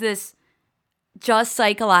 is this just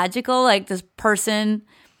psychological? Like this person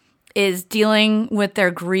is dealing with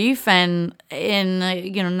their grief and in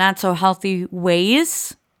not so healthy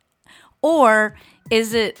ways? Or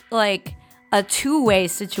is it like a two-way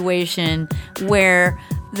situation where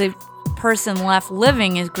the person left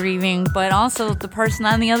living is grieving, but also the person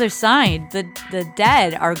on the other side, the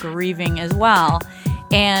dead, are grieving as well,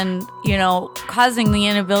 and causing the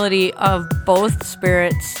inability of both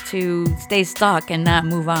spirits to stay stuck and not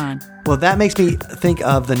move on? Well, that makes me think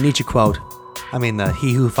of the Nietzsche quote.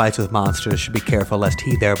 He who fights with monsters should be careful lest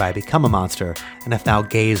he thereby become a monster, and if thou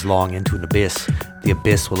gaze long into an abyss, the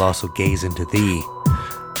abyss will also gaze into thee.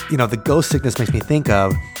 The ghost sickness makes me think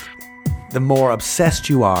of the more obsessed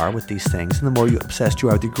you are with these things, and the more obsessed you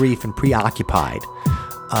are with your grief and preoccupied,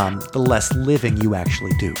 the less living you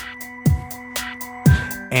actually do.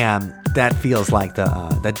 And that feels like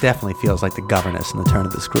that definitely feels like the governess in The Turn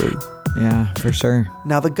of the Screw. Yeah, for sure.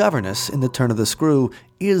 Now, the governess in The Turn of the Screw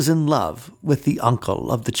is in love with the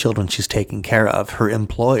uncle of the children she's taking care of, her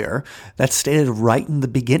employer. That's stated right in the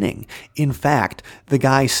beginning. In fact, the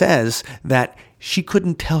guy says that she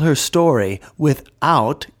couldn't tell her story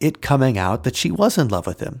without it coming out that she was in love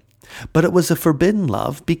with him. But it was a forbidden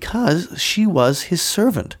love because she was his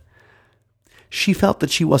servant. She felt that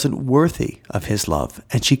she wasn't worthy of his love,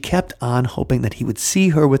 and she kept on hoping that he would see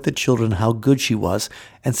her with the children, how good she was,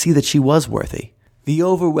 and see that she was worthy. The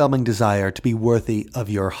overwhelming desire to be worthy of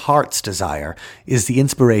your heart's desire is the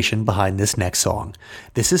inspiration behind this next song.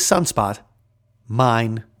 This is Sunspot,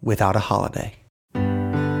 Mine Without a Holiday.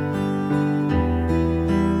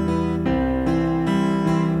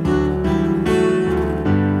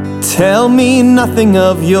 Tell me nothing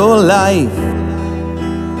of your life.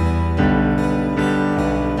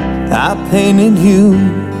 I painted you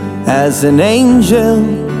as an angel.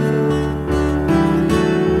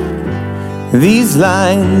 These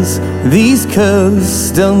lines, these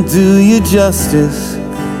curves don't do you justice.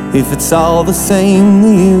 If it's all the same to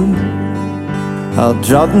you, I'll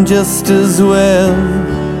draw them just as well.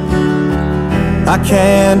 I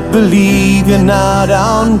can't believe you're not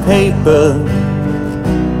on paper.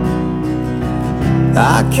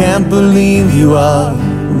 I can't believe you are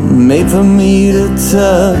made for me to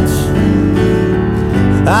touch.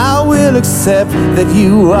 I will accept that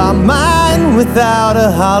you are mine without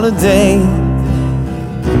a holiday,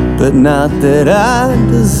 but not that I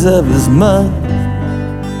deserve as much.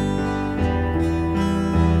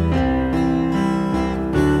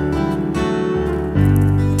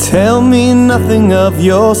 Tell me nothing of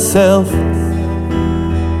yourself.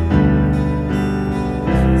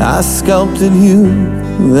 I sculpted you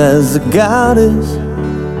as a goddess.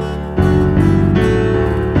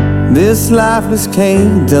 This lifeless clay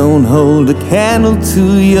don't hold a candle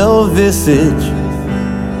to your visage.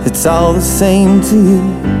 It's all the same to you.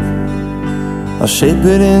 I'll shape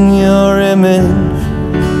it in your image.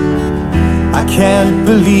 I can't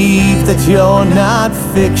believe that you're not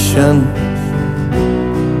fiction.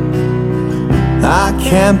 I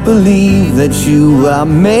can't believe that you are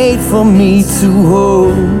made for me to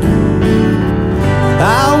hold.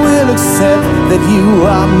 I will accept that you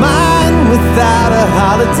are mine without a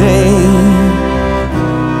holiday,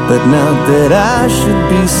 but not that I should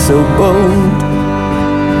be so bold.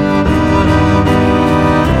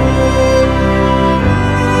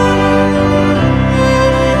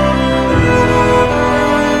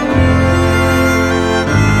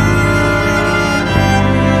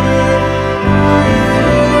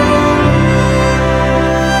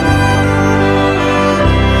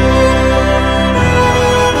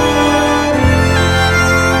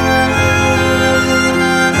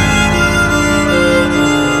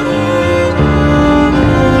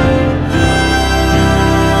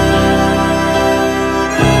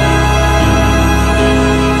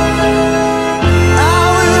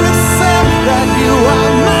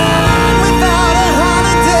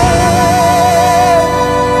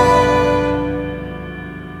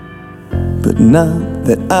 Not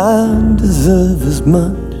that I deserve as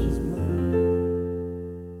much.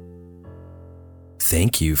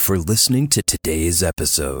 Thank you for listening to today's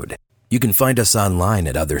episode. You can find us online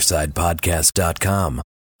at othersidepodcast.com.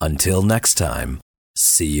 Until next time,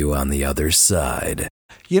 see you on the other side.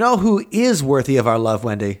 You know who is worthy of our love,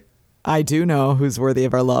 Wendy? I do know who's worthy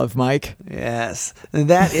of our love, Mike. Yes. And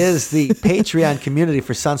that is the Patreon community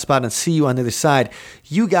for Sunspot and See You on the Other Side.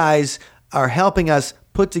 You guys are helping us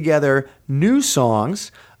put together new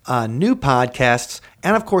songs new podcasts,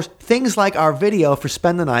 and of course, things like our video for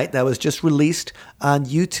Spend the Night that was just released on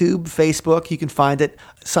YouTube, Facebook. You can find it,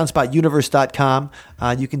 sunspotuniverse.com.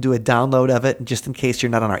 You can do a download of it just in case you're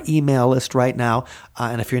not on our email list right now.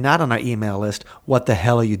 And if you're not on our email list, what the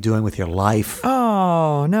hell are you doing with your life?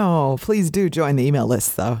 Oh, no. Please do join the email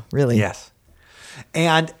list, though. Really. Yes.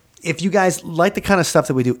 And if you guys like the kind of stuff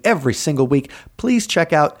that we do every single week, please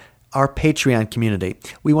check out our Patreon community.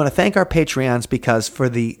 We want to thank our Patreons because for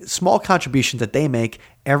the small contributions that they make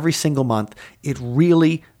every single month, it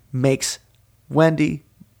really makes Wendy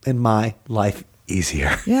and my life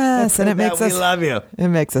easier. Yes, and it makes us... We love you. It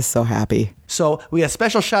makes us so happy. So we got a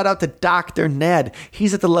special shout out to Dr. Ned.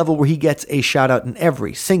 He's at the level where he gets a shout out in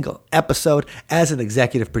every single episode as an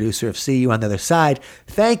executive producer of See You on the Other Side.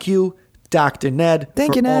 Thank you, Dr. Ned,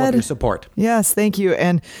 thank for you, Ned. all of your support. Yes, thank you.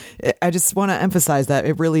 And I just want to emphasize that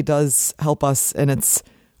it really does help us. And it's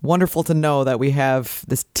wonderful to know that we have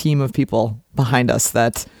this team of people behind us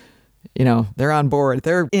that, you know, they're on board.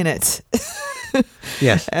 They're in it.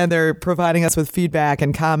 Yes. And they're providing us with feedback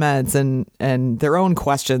and comments and their own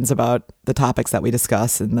questions about the topics that we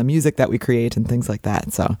discuss and the music that we create and things like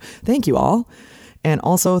that. So thank you all. And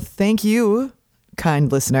also thank you, kind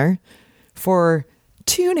listener, for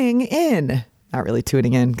tuning in. Not really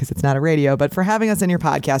tuning in because it's not a radio, but for having us in your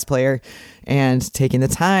podcast player and taking the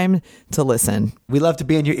time to listen. We love to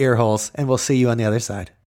be in your ear holes, and we'll see you on the other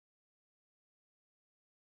side.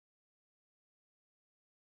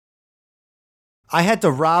 I had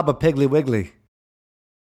to rob a Piggly Wiggly.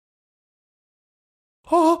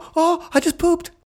 Oh, I just pooped.